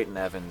Lakes Drayton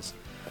Evans,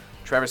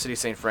 Traverse City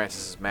St.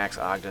 Francis' Max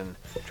Ogden,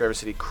 Traverse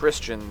City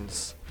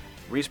Christians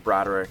Reese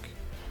Broderick,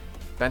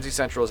 Benzie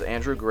Central's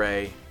Andrew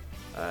Gray,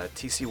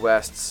 TC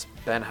West's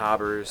Ben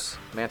Hobbers,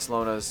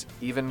 Mancelona's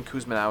Evan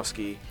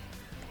Kuzmanowski,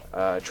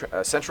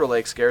 Central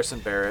Lakes Garrison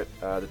Barrett,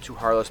 the 2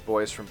 Harless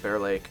boys from Bear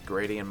Lake,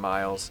 Grady and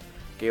Miles,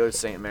 Gaylord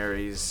St.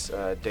 Mary's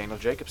Daniel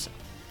Jacobson.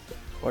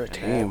 What a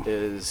team.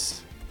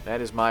 That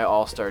is my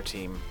all-star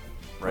team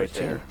right What a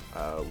team.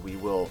 there.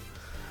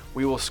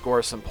 We will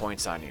score some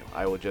points on you.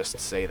 I will just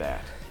say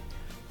that.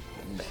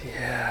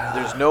 Yeah.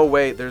 There's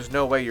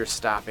no way you're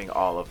stopping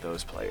all of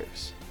those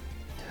players.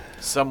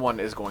 Someone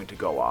is going to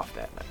go off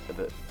that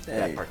night,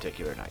 that Hey.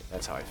 particular night.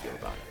 That's how I feel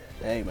about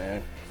it. Hey,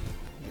 man.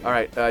 All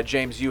right,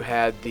 James, you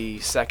had the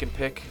second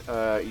pick.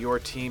 Your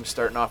team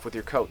starting off with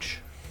your coach.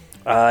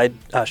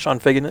 Sean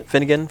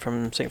Finnegan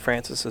from St.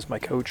 Francis is my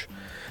coach.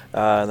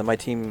 Then my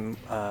team,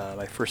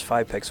 my first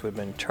 5 picks would have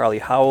been Charlie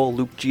Howell,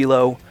 Luke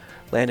Gilo,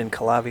 Landon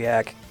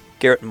Kalaviak,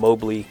 Garrett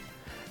Mobley,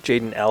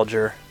 Jaden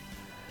Alger,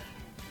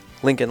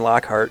 Lincoln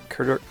Lockhart,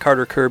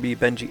 Carter Kirby,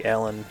 Benji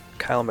Allen,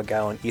 Kyle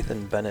McGowan,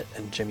 Ethan Bennett,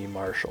 and Jimmy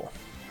Marshall.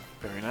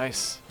 Very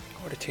nice.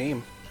 What a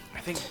team. I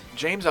think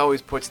James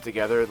always puts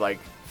together like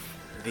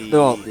the They're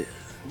all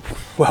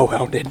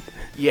well-rounded.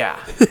 yeah.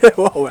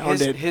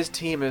 Well-rounded. His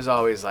team is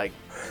always like,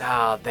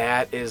 that's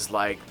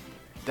like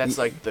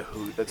the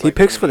Who. That's He like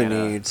picks for the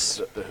Indiana,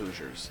 needs. The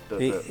Hoosiers, the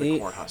He-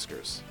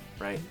 Cornhuskers,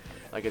 right?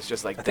 Like it's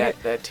just like I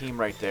think that team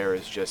right there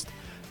is just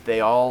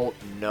they all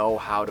know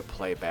how to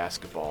play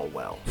basketball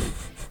well.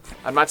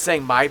 I'm not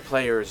saying my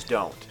players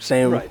don't,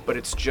 Same. Right. but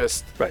it's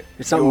just Right.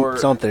 It's your-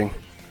 something.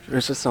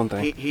 It's just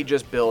something. he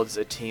just builds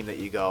a team that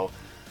you go,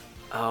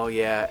 oh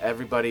yeah,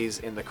 everybody's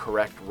in the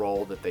correct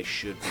role that they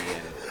should be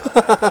in.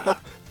 Oh,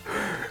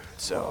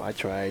 So I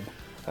tried.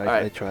 I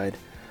right. tried.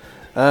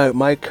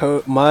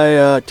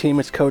 My team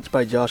is coached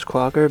by Josh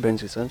Crocker,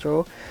 Benzie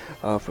Central.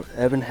 For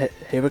Evan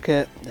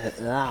Haverkamp.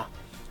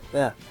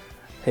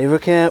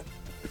 Haverkamp,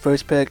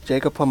 first pick.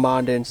 Jacob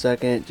Hamondin,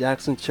 second.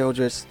 Jackson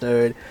Childress,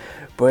 third.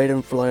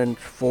 Braden Flynn,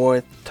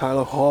 fourth.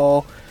 Tyler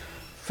Hall,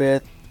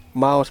 fifth.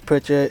 Miles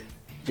Pritchett,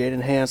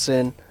 Jaden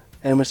Hanson,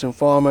 Emerson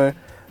Farmer,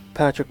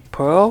 Patrick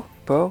Pearl.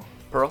 Pearl,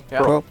 yeah.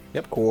 Pearl.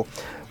 Yep. Cool.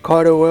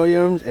 Carter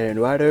Williams and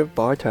Ryder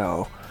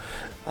Bartel.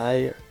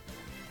 I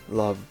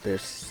love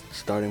this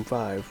starting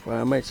five.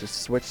 Well, I might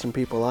just switch some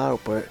people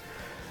out, but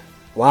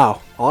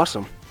wow,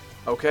 awesome.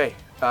 Okay.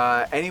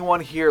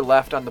 Anyone here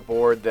left on the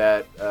board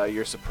that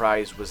you're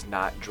surprised was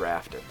not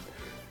drafted?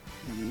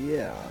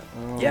 Yeah.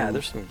 Yeah,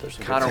 there's some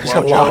Connor There's a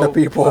lot of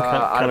people.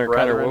 Connor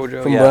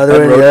Wojo. From yeah.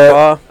 Brethren, Ben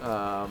yeah.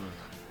 Rodebaugh,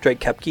 Drake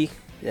Kepke,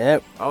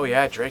 Yep. Oh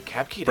yeah, Drake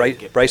Kepke didn't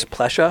get Bryce picked.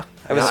 Plesha.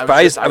 I was Yeah,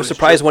 surprised. I I was was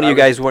surprised just- one of I you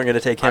was- guys weren't going to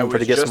take him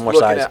to get some more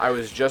size. I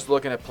was just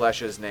looking at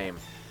Plesha's name,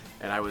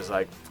 and I was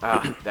like,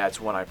 that's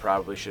one I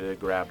probably should have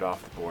grabbed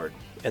off the board.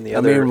 And the I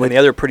other, mean, and with- the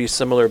other pretty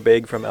similar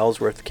big from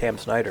Ellsworth, Cam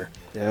Snyder.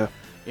 Yeah.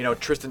 You know,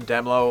 Tristan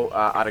Demlo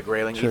out of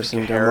Grayling,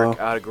 Tristan Ethan Kaharick Demlo.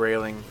 out of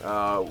Grayling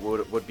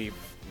would be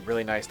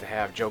really nice to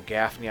have. Joe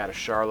Gaffney out of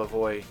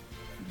Charlevoix.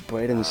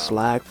 Braden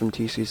Slack from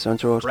TC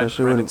Central,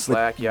 especially Brendan when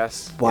Slack,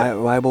 yes.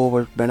 Weibel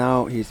has been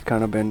out. He's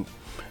kind of been,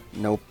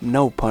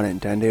 no pun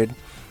intended,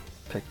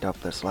 picked up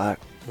the slack.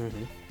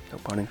 Mm-hmm. No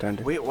pun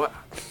intended. We what?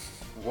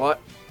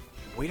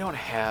 We don't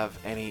have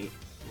any.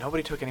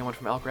 Nobody took anyone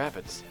from Elk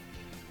Rapids.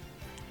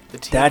 The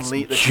team That's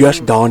the just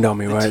team- dawned on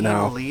me the right team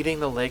now. leading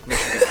the Lake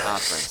Michigan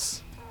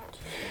Conference.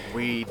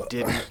 We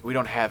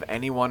don't have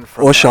anyone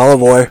from. Or that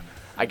Charlevoix. team.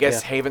 I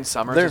guess Yeah. Haven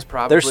Summers is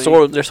probably.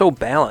 they're so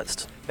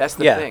balanced. That's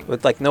the Yeah, thing.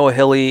 with like Noah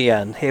Hilly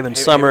and Haven Haven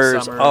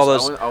Summers, Summers, all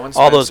those Owen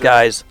all those Spencer.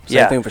 guys. Same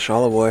Yeah, thing for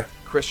Charlevoix.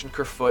 Christian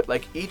Kerfoot.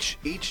 Like each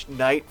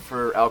night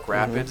for Elk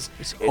Rapids,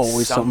 It's it's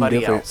always something somebody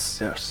different.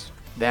 else. Yes.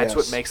 That's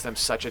what Yes. makes them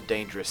such a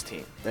dangerous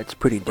team. That's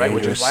pretty Right,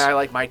 which dangerous. is why I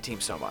like my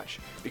team so much.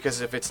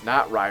 Because if it's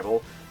not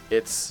Rival,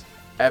 it's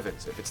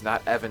Evans. If it's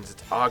not Evans,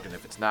 it's Ogden.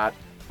 If it's not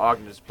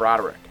Ogden, it's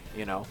Broderick.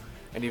 You know,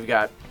 and you've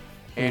got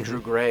Andrew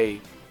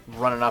Gray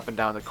running up and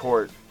down the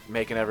court,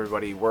 making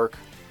everybody work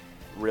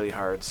really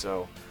hard.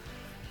 So,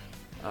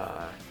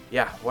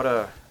 yeah, what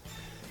a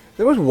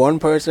There was one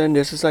person,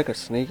 this is like a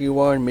sneaky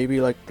one, maybe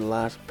like the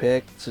last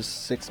pick, it's a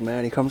sixth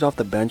man. He comes off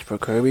the bench for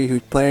Kirby,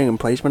 who's playing in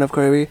placement of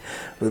Kirby,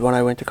 was when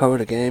I went to cover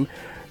the game.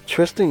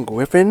 Tristan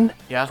Griffin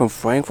Yeah. from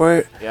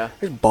Frankfurt. yeah.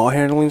 His ball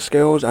handling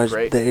skills,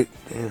 Great.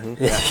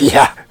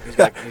 yeah. He's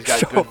got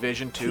So- good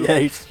vision too. Yeah,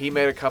 He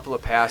made a couple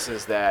of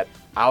passes that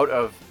out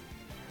of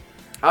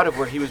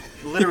where he was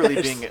literally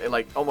Yes. being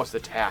like almost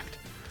attacked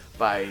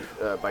by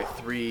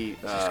three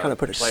Just kinda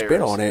put a spin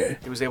players. on it.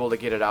 He was able to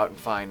get it out and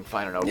find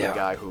an open Yeah.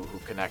 guy who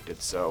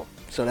connected. So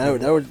So that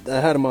was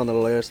I had him on the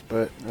list,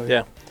 but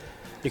yeah.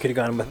 You could have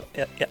gone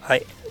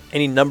with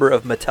any number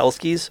of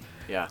Metelskis,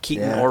 yeah,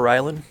 Keaton Yeah. or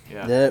Ryland,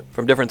 yeah, Yep.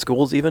 from different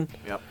schools even.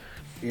 yep.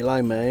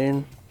 Eli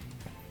Main,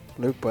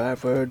 Luke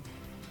Bradford.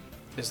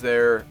 Is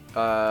there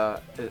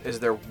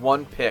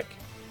one pick?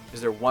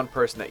 Is there one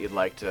person that you'd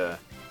like to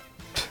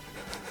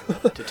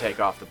take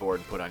off the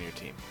board and put on your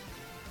team?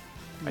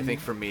 I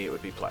think for me it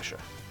would be Plesha.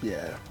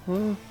 Yeah.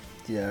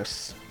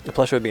 Yes. The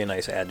Plesha would be a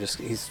nice add. Just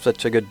he's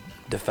such a good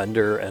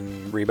defender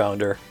and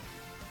rebounder.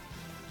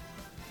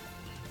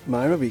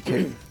 Mine would be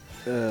Kate.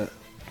 Did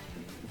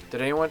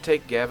anyone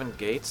take Gavin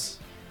Gates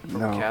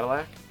from No.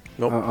 Cadillac?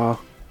 Nope.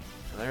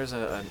 There's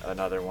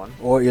another one.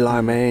 Or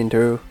Eli Main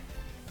too.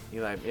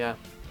 Eli, yeah.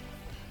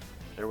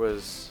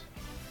 There's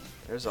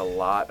a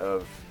lot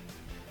of.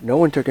 No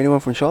one took anyone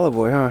from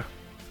Charlevoix, huh?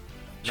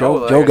 No,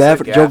 like Joe I said,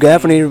 Gaffney. Joe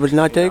Gaffney was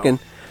not you know. taken.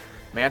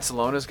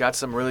 Mancelona's got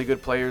some really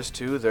good players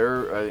too.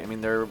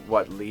 They're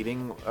what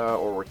leading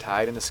or were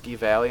tied in the Ski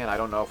Valley, and I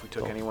don't know if we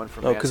took anyone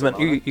from. No,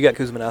 Mancelona. you got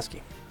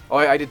Kuzmanowski. Oh,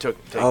 I did take.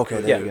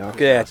 Okay, there you go.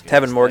 Yeah, Kuzmanowski Tevin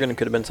instead. Morgan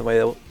could have been somebody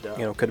that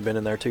Yeah. could have been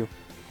in there too,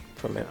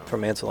 from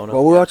Mancelona.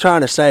 What we're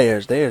trying to say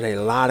is there's a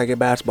lot of good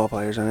basketball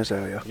players in this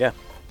area. Yeah,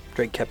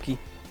 Drake Kepke.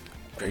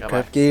 Drake Got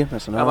Kepke,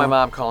 that's Got another my one.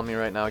 mom calling me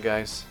right now,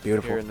 guys.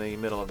 Beautiful. Here in the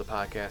middle of the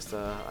podcast,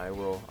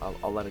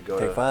 I'll let it go.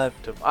 Take five.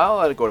 I'll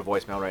let it go to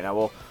voicemail right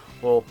now.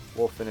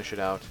 We'll finish it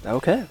out.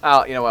 Okay.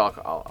 You know what?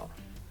 I'll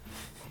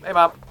Hey,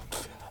 Mom.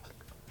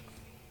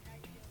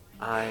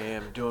 I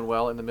am doing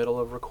well in the middle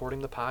of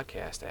recording the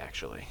podcast,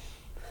 actually.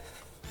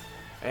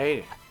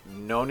 Hey,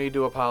 no need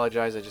to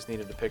apologize. I just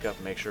needed to pick up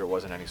and make sure it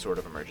wasn't any sort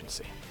of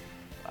emergency.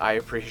 I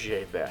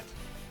appreciate that.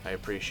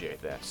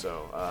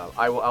 So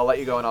I'll let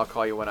you go, and I'll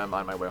call you when I'm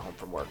on my way home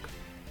from work.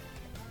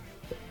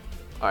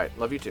 All right.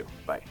 Love you too.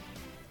 Bye.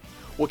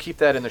 We'll keep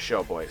that in the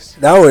show, boys.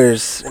 That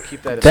was We'll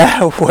keep that in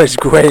that was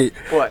great.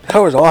 What? That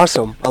was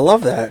awesome. I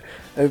love that.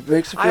 It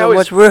makes it I feel always-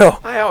 much real.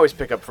 I always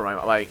pick up for my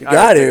like. You I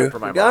always got pick to. up for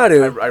my You got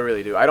mom. to. I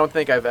really do. I don't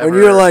think I've ever. When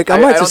you're like, I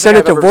might don't just send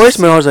think it to I've ever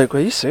seen- voicemail, I was like, are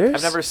you serious?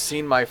 I've never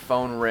seen my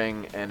phone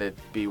ring and it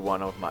be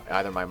one of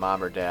either my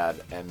mom or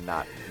dad and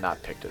not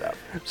picked it up.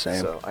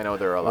 Same. So I know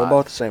there are a We're lot.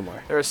 both the same way.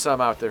 There are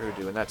some out there who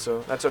do, and that's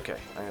okay.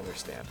 I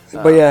understand.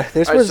 But yeah,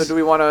 this all right, was. So do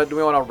we want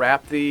to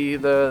wrap the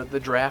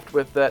draft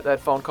with that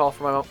phone call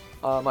from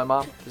my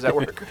mom? Does that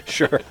work?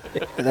 Sure.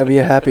 That'd be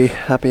a happy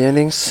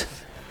endings.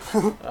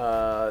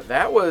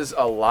 That was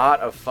a lot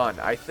of fun.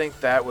 I think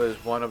that was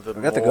one of the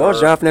We got the girls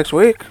draft next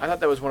week. I thought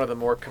that was one of the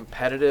more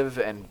competitive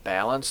and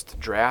balanced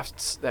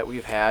drafts that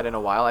we've had in a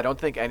while. I don't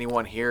think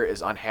anyone here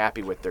is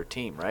unhappy with their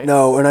team, right?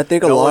 No, and I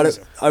think no a lot one's,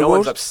 of no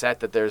one's upset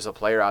that there's a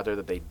player out there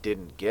that they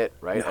didn't get,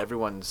 right? No.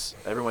 Everyone's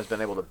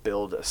been able to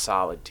build a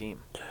solid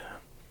team.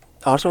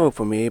 Also,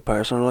 for me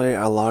personally,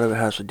 a lot of it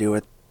has to do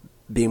with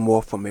being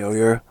more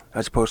familiar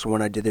as opposed to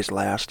when I did this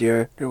last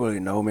year. Didn't really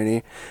know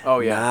many. Oh,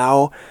 yeah.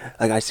 Now,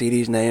 like I see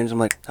these names, I'm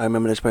like, I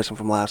remember this person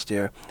from last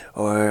year,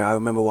 or I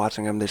remember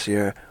watching him this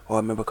year, or I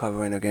remember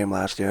covering a game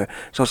last year.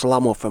 So it's a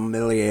lot more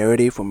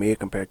familiarity for me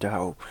compared to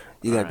how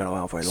you guys have been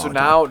around for a long time.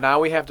 So now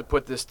we have to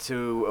put this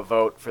to a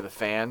vote for the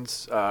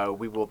fans.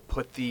 We will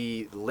put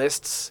the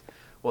lists.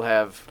 We'll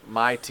have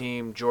my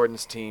team,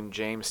 Jordan's team,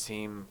 James'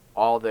 team,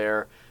 all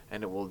there,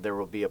 and there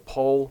will be a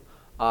poll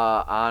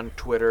on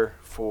Twitter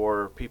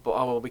for people.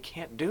 Oh, well, we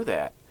can't do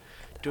that.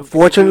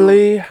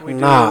 Fortunately,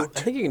 not.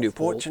 I think you can do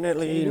polls.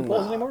 Fortunately, Can you do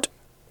polls not. anymore?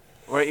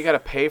 Right, you got to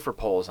pay for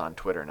polls on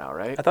Twitter now,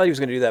 right? I thought he was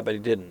going to do that, but he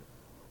didn't.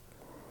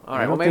 All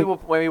right. I Well,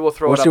 don't maybe we'll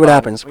throw We'll it up. see what on,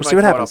 happens. We We'll might see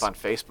what throw happens. it up on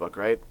Facebook,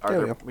 right?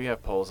 There we go. We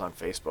have polls on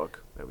Facebook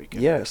that we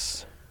can.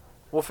 Yes.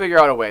 We'll figure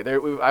out a way.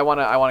 I want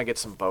to get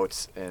some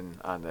votes in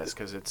on this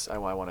because I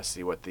want to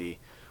see what the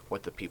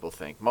people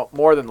think.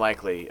 More than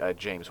likely,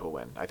 James will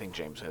win. I think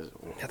James has.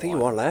 I think he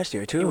won last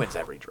year, too. He wins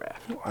every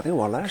draft. I think he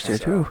won last year,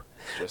 So, too.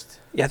 it's just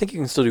Yeah, I think you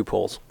can still do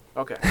polls.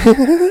 okay.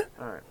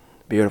 All right.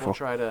 Beautiful.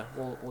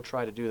 We'll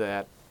try to do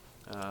that.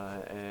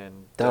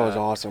 And That was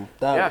awesome.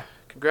 Yeah.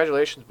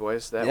 Congratulations,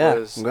 boys. That yeah,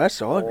 was congrats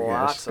to all of you guys.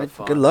 lots of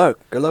fun. Good luck.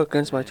 Good luck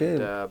against my team.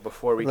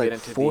 Before we Like get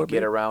into the 4 Get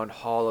big- Around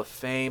Hall of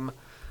Fame,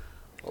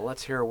 well,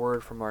 let's hear a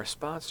word from our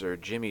sponsor,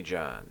 Jimmy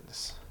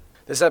John's.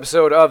 This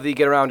episode of the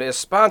Get Around is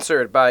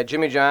sponsored by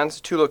Jimmy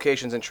John's, 2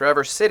 locations in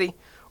Traverse City.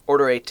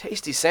 Order a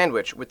tasty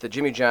sandwich with the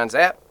Jimmy John's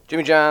app.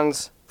 Jimmy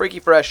John's, freaky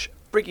fresh,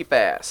 freaky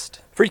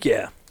fast. Freak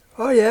yeah.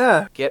 Oh,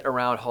 yeah. Get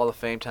Around Hall of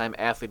Fame time.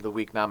 Athlete of the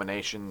Week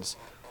nominations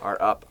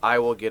are up. I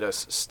will get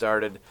us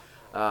started.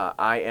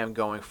 I am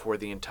going for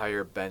the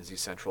entire Benzie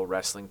Central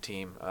wrestling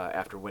team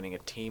after winning a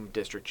team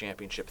district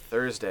championship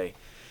Thursday,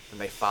 and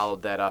they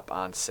followed that up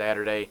on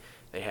Saturday.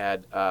 They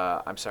had,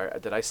 I'm sorry,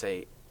 did I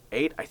say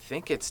 8? I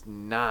think it's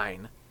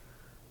 9.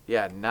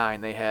 Yeah,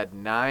 9. They had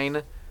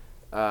 9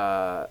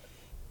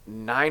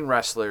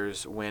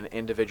 wrestlers win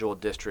individual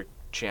district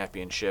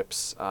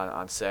championships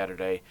on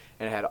Saturday,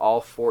 and it had all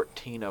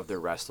 14 of their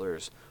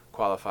wrestlers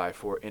qualify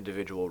for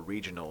individual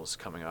regionals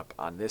coming up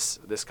on this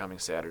coming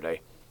Saturday.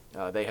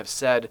 They have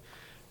said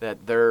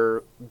that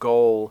their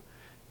goal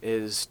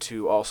is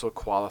to also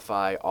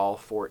qualify all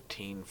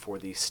 14 for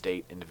the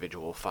state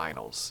individual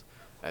finals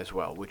as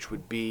well, which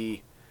would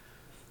be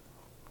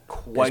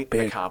quite an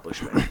big.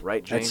 accomplishment,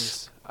 right,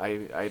 James?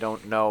 I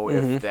don't know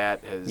if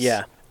that has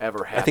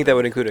ever happened. I think that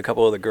would include a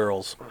couple of the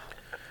girls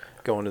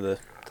going to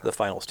the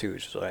finals too,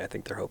 which is what I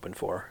think they're hoping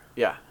for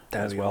Yeah.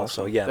 That'd as be well.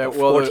 awesome. So yeah, That-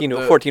 well,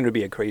 14 would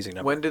be a crazy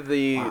number. When did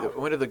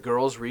the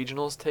girls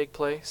regionals take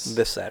place?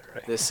 This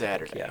Saturday. This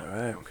Saturday. Yeah. All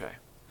right. Okay.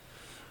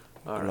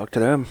 All Good right. luck to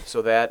them.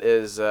 So that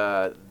is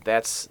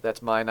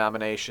that's my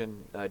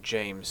nomination.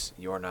 James,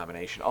 your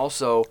nomination.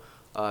 Also,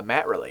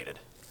 Matt related.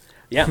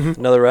 Yeah,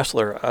 another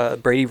wrestler,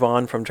 Brady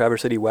Vaughn from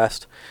Traverse City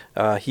West.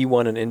 He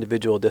won an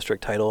individual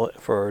district title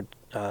for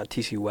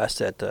TC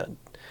West at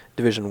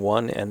Division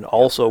 1 and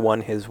also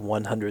won his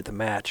 100th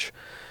match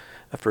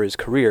for his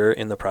career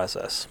in the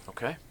process.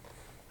 Okay.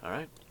 All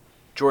right.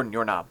 Jordan,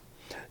 your nom.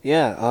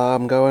 Yeah,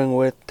 I'm going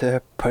with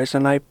the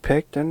person I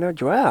picked in the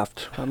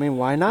draft. I mean,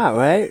 why not,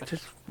 right?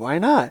 Just why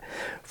not?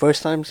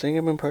 First time seeing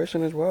him in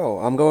person as well.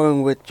 I'm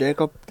going with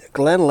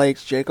Glen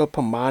Lake's Jacob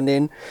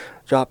Pomandin.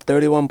 Dropped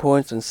 31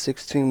 points and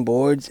 16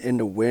 boards in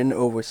the win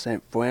over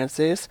St.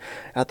 Francis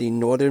at the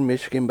Northern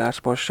Michigan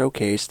Basketball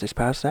Showcase this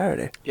past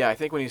Saturday. Yeah, I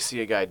think when you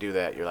see a guy do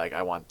that, you're like,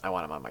 I want him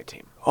on my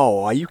team.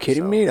 Oh, are you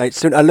kidding So- me?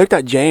 I looked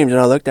at James and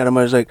I looked at him.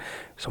 I was like,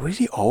 so is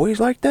he always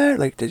like that?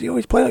 Like, does he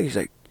always play like? He's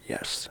like,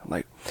 yes. I'm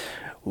like,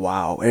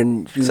 wow.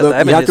 And you Except I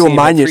haven't have to seen him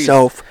remind hit threes.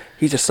 yourself,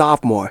 he's a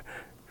sophomore.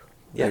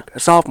 Yeah. Like a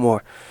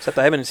sophomore. Except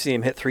I haven't seen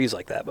him hit threes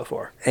like that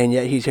before. And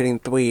yet he's hitting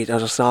threes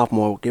as a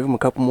sophomore. Give him a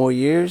couple more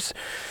years.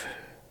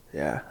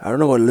 Yeah, I don't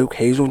know what Luke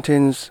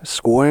Hazelton's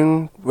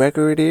scoring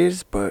record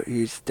is, but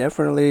he's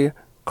definitely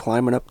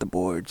climbing up the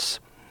boards.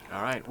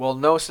 All right. Well,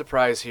 no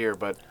surprise here,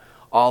 but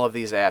all of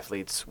these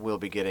athletes will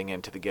be getting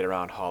into the Get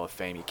Around Hall of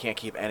Fame. You can't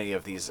keep any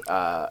of these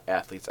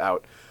athletes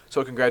out.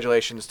 So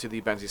congratulations to the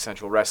Benzie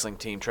Central Wrestling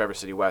Team, Traverse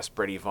City West,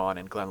 Brady Vaughn,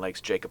 and Glen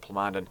Lake's Jacob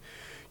Plamondon.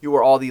 You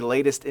are all the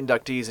latest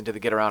inductees into the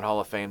Get Around Hall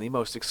of Fame, the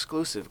most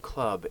exclusive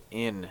club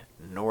in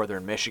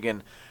Northern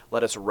Michigan.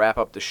 Let us wrap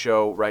up the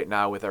show right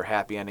now with our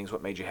happy endings,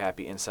 what made you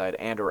happy inside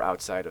and or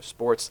outside of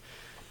sports.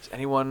 Does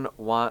anyone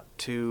want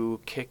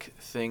to kick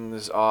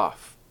things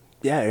off?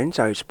 Yeah,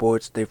 inside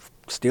sports, the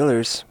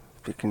Steelers,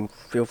 if you can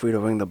feel free to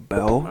ring the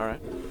bell. All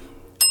right.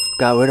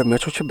 Got rid of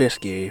Mitchell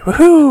Trubisky.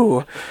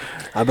 Woohoo!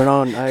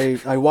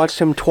 I watched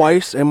him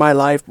twice in my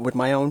life with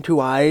my own 2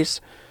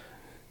 eyes.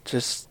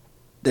 Just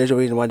there's a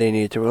reason why they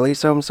needed to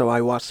release them. So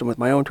I watched them with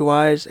my own 2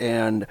 eyes,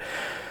 and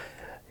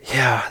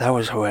yeah, that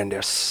was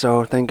horrendous.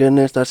 So thank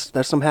goodness,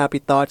 that's some happy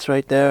thoughts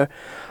right there.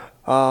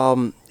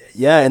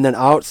 Yeah, and then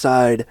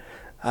outside,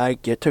 I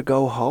get to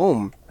go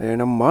home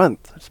in a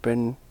month. It's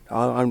been,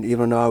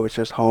 even though I was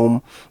just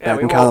home Yeah,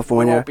 back in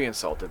California. We won't be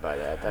insulted by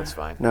that. That's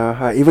fine.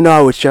 No, even though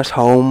I was just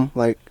home,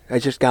 like I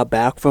just got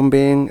back from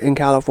being in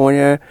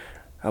California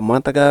a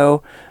month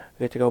ago.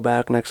 I get to go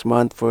back next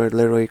month for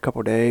literally a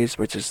couple days,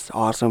 which is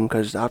awesome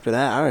because after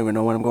that, I don't even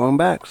know when I'm going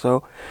back.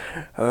 So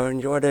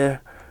enjoy the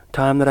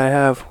time that I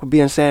have. We'll be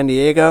in San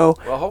Diego.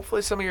 Well,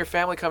 hopefully some of your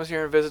family comes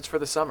here and visits for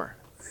the summer.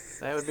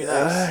 That would be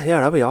nice. Yeah,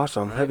 that'd be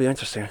awesome. Right. That'd be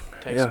interesting.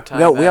 Take yeah, some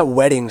time we got out.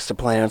 weddings to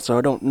plan, so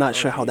not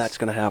sure how geez. that's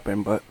gonna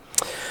happen. But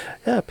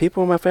yeah,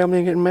 people in my family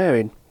are getting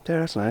married.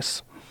 Yeah, that's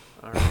nice.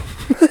 All right.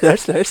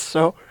 That's nice.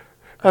 So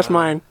that's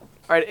mine.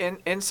 All right,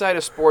 inside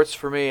of sports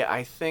for me,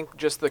 I think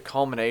just the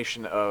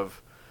culmination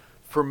of,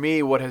 for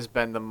me, what has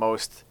been the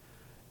most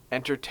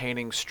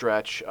entertaining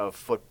stretch of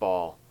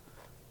football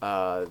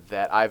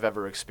that I've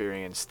ever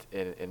experienced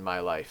in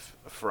my life.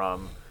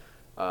 From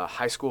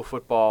high school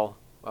football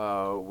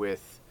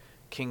with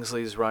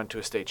Kingsley's run to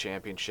a state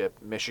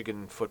championship,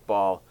 Michigan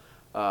football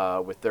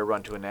with their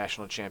run to a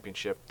national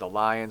championship, the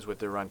Lions with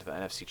their run to the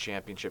NFC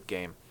championship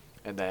game,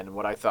 and then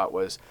what I thought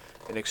was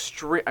an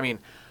extreme, an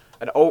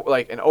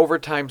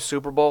overtime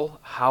Super Bowl.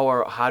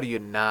 How do you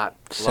not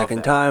love Second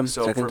that? time.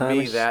 So Second for time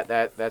me, is-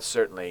 that's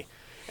certainly,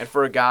 and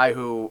for a guy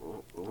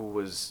who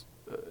was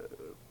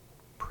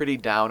pretty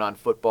down on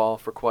football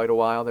for quite a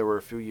while. There were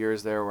a few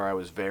years there where I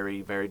was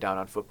very, very down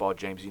on football.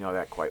 James, you know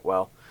that quite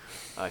well.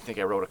 I think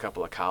I wrote a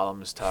couple of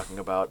columns talking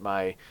about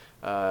my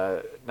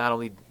not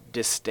only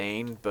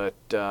disdain but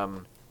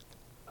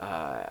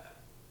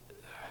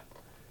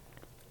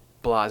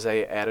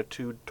blasé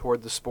attitude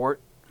toward the sport.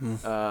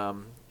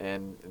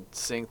 And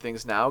seeing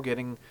things now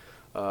getting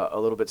a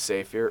little bit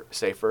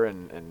safer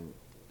and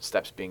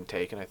steps being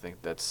taken. I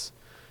think that's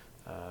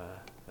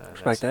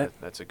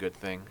that's a good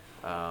thing.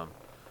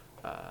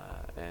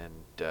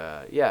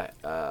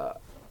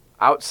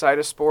 Outside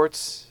of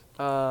sports,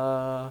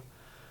 I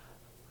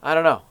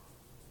don't know.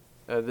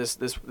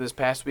 This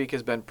past week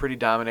has been pretty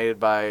dominated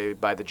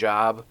by the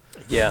job.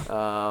 Yeah.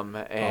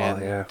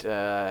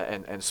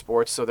 And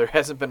sports. So there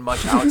hasn't been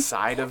much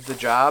outside of the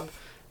job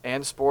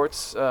and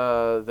sports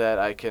that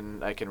I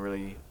can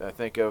really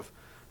think of.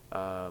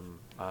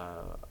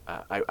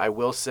 I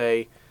will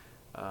say,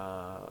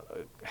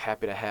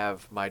 happy to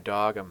have my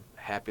dog. I'm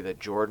happy that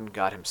Jordan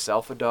got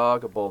himself a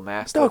dog, a bull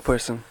mastiff. Dog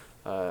person.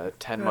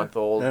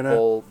 10-month-old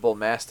no. bull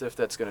mastiff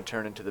that's going to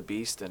turn into the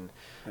beast and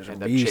There's a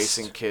end up beast.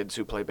 chasing kids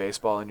who play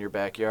baseball in your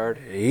backyard.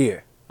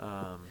 Yeah.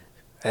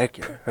 Heck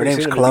yeah. Her Pretty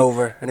name's soon it'll be-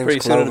 Clover. Her name's Pretty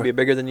soon it'll Clover. be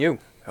bigger than you.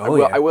 Oh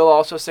yeah. I will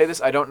also say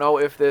this. I don't know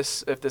if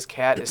this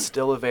cat is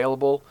still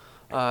available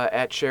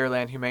at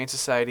Sharyland Humane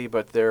Society,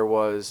 but there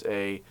was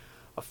a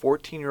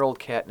 14-year-old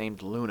cat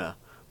named Luna,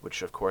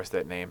 which of course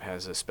that name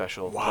has a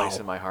special place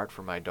in my heart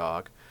for my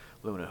dog,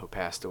 Luna, who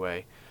passed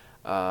away.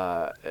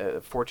 A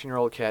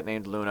 14-year-old cat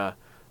named Luna,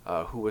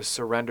 who was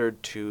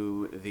surrendered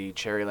to the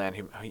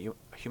Cherryland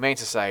Humane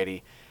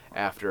Society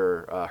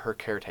after her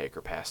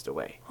caretaker passed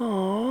away.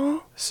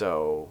 Aww.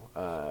 So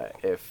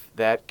if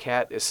that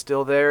cat is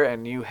still there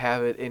and you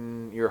have it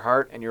in your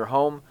heart and your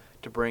home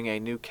to bring a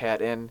new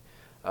cat in,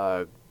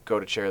 go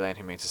to Cherryland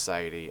Humane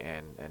Society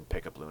and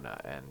pick up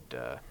Luna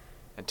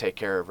and take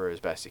care of her as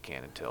best you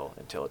can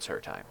until it's her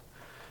time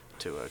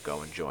to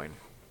go and join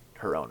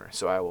her owner.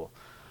 So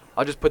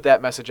I'll just put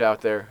that message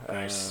out there.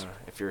 Nice.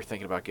 If you're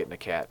thinking about getting a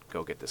cat,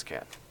 go get this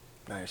cat.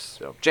 Nice.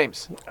 So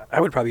James.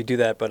 I would probably do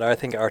that, but I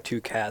think our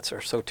 2 cats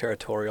are so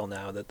territorial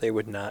now that they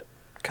would not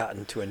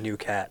cotton to a new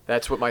cat.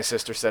 That's what my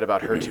sister said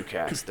about her 2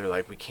 cats. They're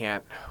like,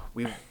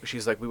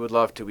 she's like, we would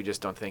love to. We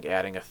just don't think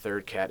adding a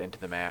 3rd cat into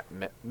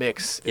the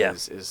mix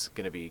is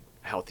going to be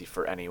healthy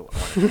for anyone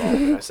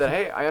involved. And I said,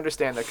 hey, I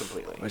understand that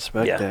completely.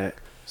 Respect Yeah. that.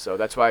 So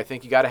that's why I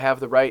think you got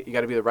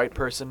to be the right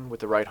person with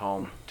the right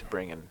home to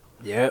bring in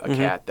Yep. a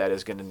cat that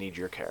is going to need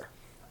your care.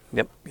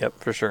 Yep,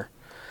 for sure.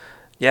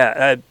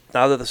 Yeah,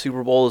 now that the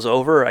Super Bowl is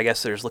over, I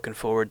guess there's looking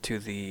forward to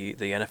the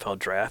NFL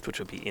draft, which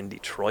will be in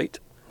Detroit.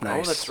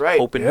 Nice. Oh, that's right.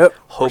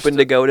 Hoping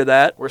to go to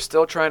that. We're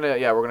still trying to,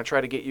 we're going to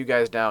try to get you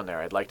guys down there.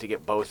 I'd like to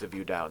get both of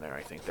you down there.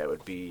 I think that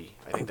would be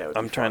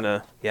I'm trying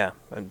to,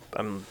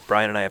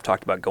 Brian and I have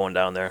talked about going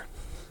down there.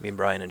 Me and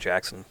Brian and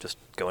Jackson just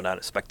going down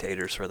as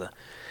spectators for the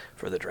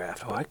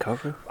draft. Oh, I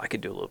cover. I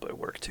could do a little bit of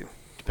work too.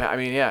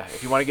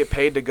 If you want to get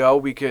paid to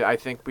go, I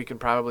think we can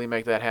probably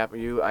make that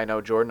happen. I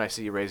know Jordan, I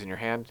see you raising your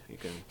hand. You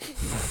can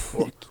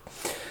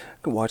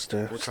I can watch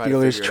the We'll try to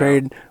Steelers figure it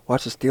trade.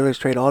 Watch the Steelers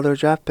trade all their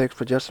draft picks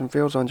for Justin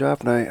Fields on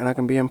draft night, and I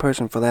can be in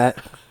person for that.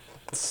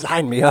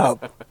 Sign me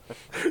up.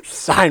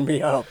 Sign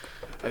me up.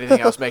 Anything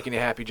else making you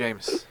happy,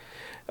 James?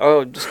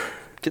 Oh, just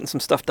getting some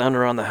stuff done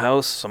around the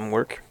house, some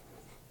work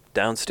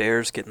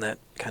downstairs, getting that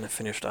kind of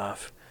finished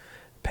off,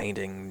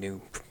 painting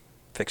new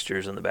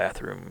fixtures in the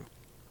bathroom,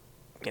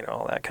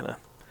 all that kind of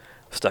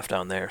stuff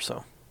down there.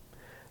 So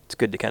it's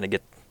good to kind of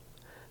get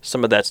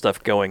some of that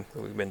stuff going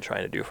that we've been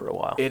trying to do for a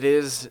while. It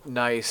is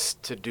nice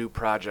to do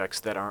projects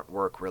that aren't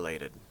work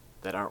related,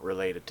 that aren't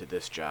related to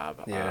this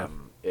job. Yeah.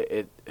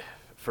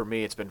 For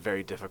me, it's been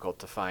very difficult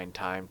to find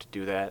time to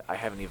do that. I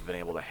haven't even been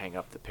able to hang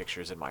up the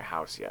pictures in my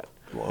house yet.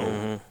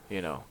 Whoa.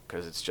 You know,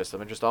 because it's just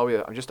I'm just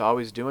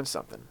always doing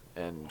something,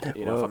 and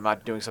you know, if I'm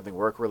not doing something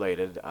work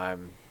related,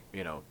 I'm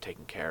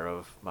taking care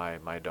of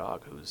my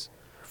dog, who's.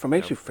 If it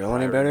makes you feel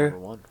any priority better,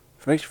 number one.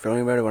 if it makes you feel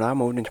any better, when I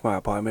moved into my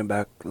apartment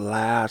back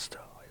last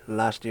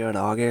year in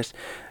August,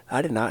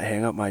 I did not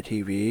hang up my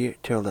TV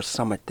till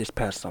this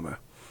past summer.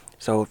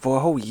 So for a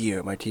whole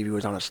year, my TV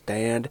was on a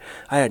stand.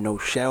 I had no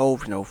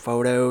shelves, no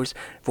photos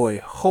for a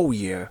whole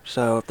year.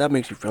 So if that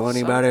makes you feel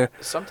any better,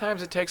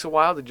 Sometimes it takes a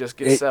while to just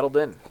get settled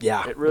in.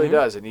 Yeah. It really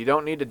does, and you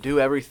don't need to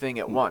do everything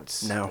at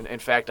once. No. In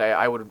fact,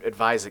 I would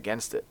advise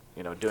against it.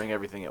 Doing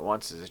everything at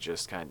once is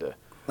just kind of.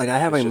 like I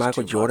have It's a just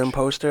Michael too Jordan much.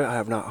 poster I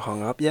have not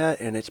hung up yet,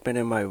 and it's been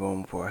in my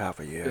room for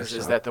half a year. Is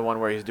so. that the one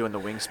where he's doing the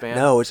wingspan?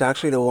 No, it's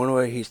actually the one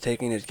where he's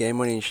taking his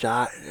game-winning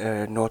shot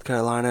at North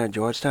Carolina and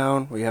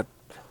Georgetown. We have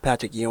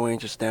Patrick Ewing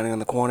just standing in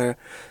the corner.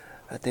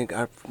 I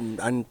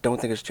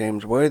don't think it's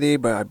James Worthy,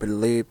 but I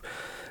believe.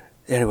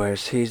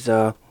 Anyways, he's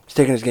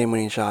taking his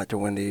game-winning shot to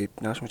win the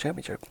national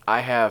championship.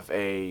 I have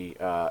an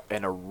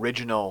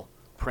original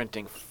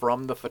printing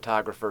from the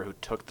photographer who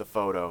took the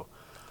photo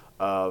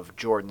of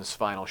Jordan's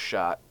final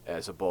shot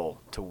as a Bull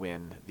to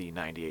win the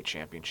 '98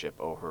 championship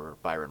over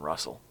Byron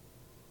Russell.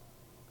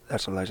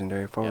 That's a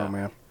legendary photo, Yeah.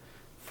 man.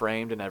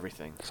 Framed and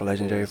everything. It's a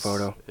legendary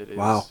photo. It is.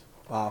 Wow,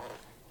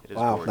 It is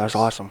wow, gorgeous. that's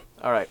awesome.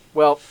 All right.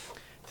 Well,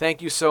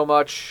 thank you so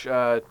much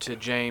to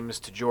James,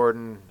 to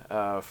Jordan,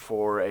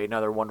 for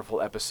another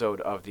wonderful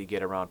episode of the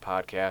Get Around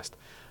podcast.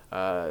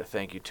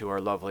 Thank you to our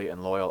lovely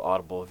and loyal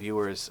Audible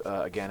viewers.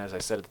 Again, as I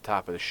said at the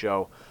top of the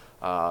show,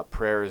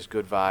 prayers,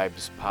 good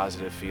vibes,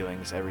 positive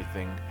feelings,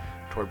 everything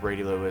toward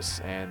Brady Lewis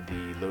and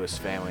the Lewis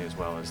family, as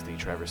well as the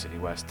Traverse City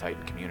West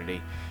Titan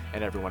community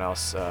and everyone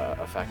else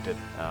affected.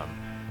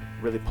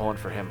 Really pulling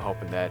for him,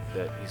 hoping that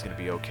he's going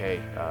to be okay.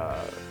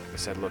 Like I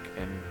said, look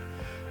in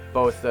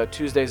both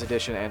Tuesday's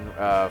edition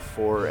and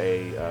for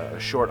a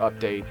short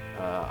update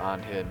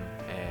on him,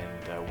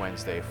 and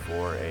Wednesday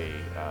for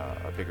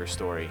a bigger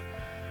story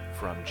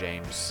from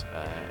James.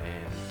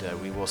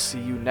 And we will see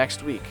you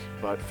next week.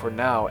 But for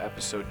now,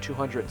 episode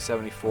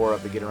 274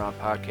 of the Get Around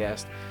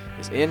podcast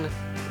is in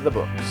the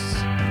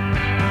books.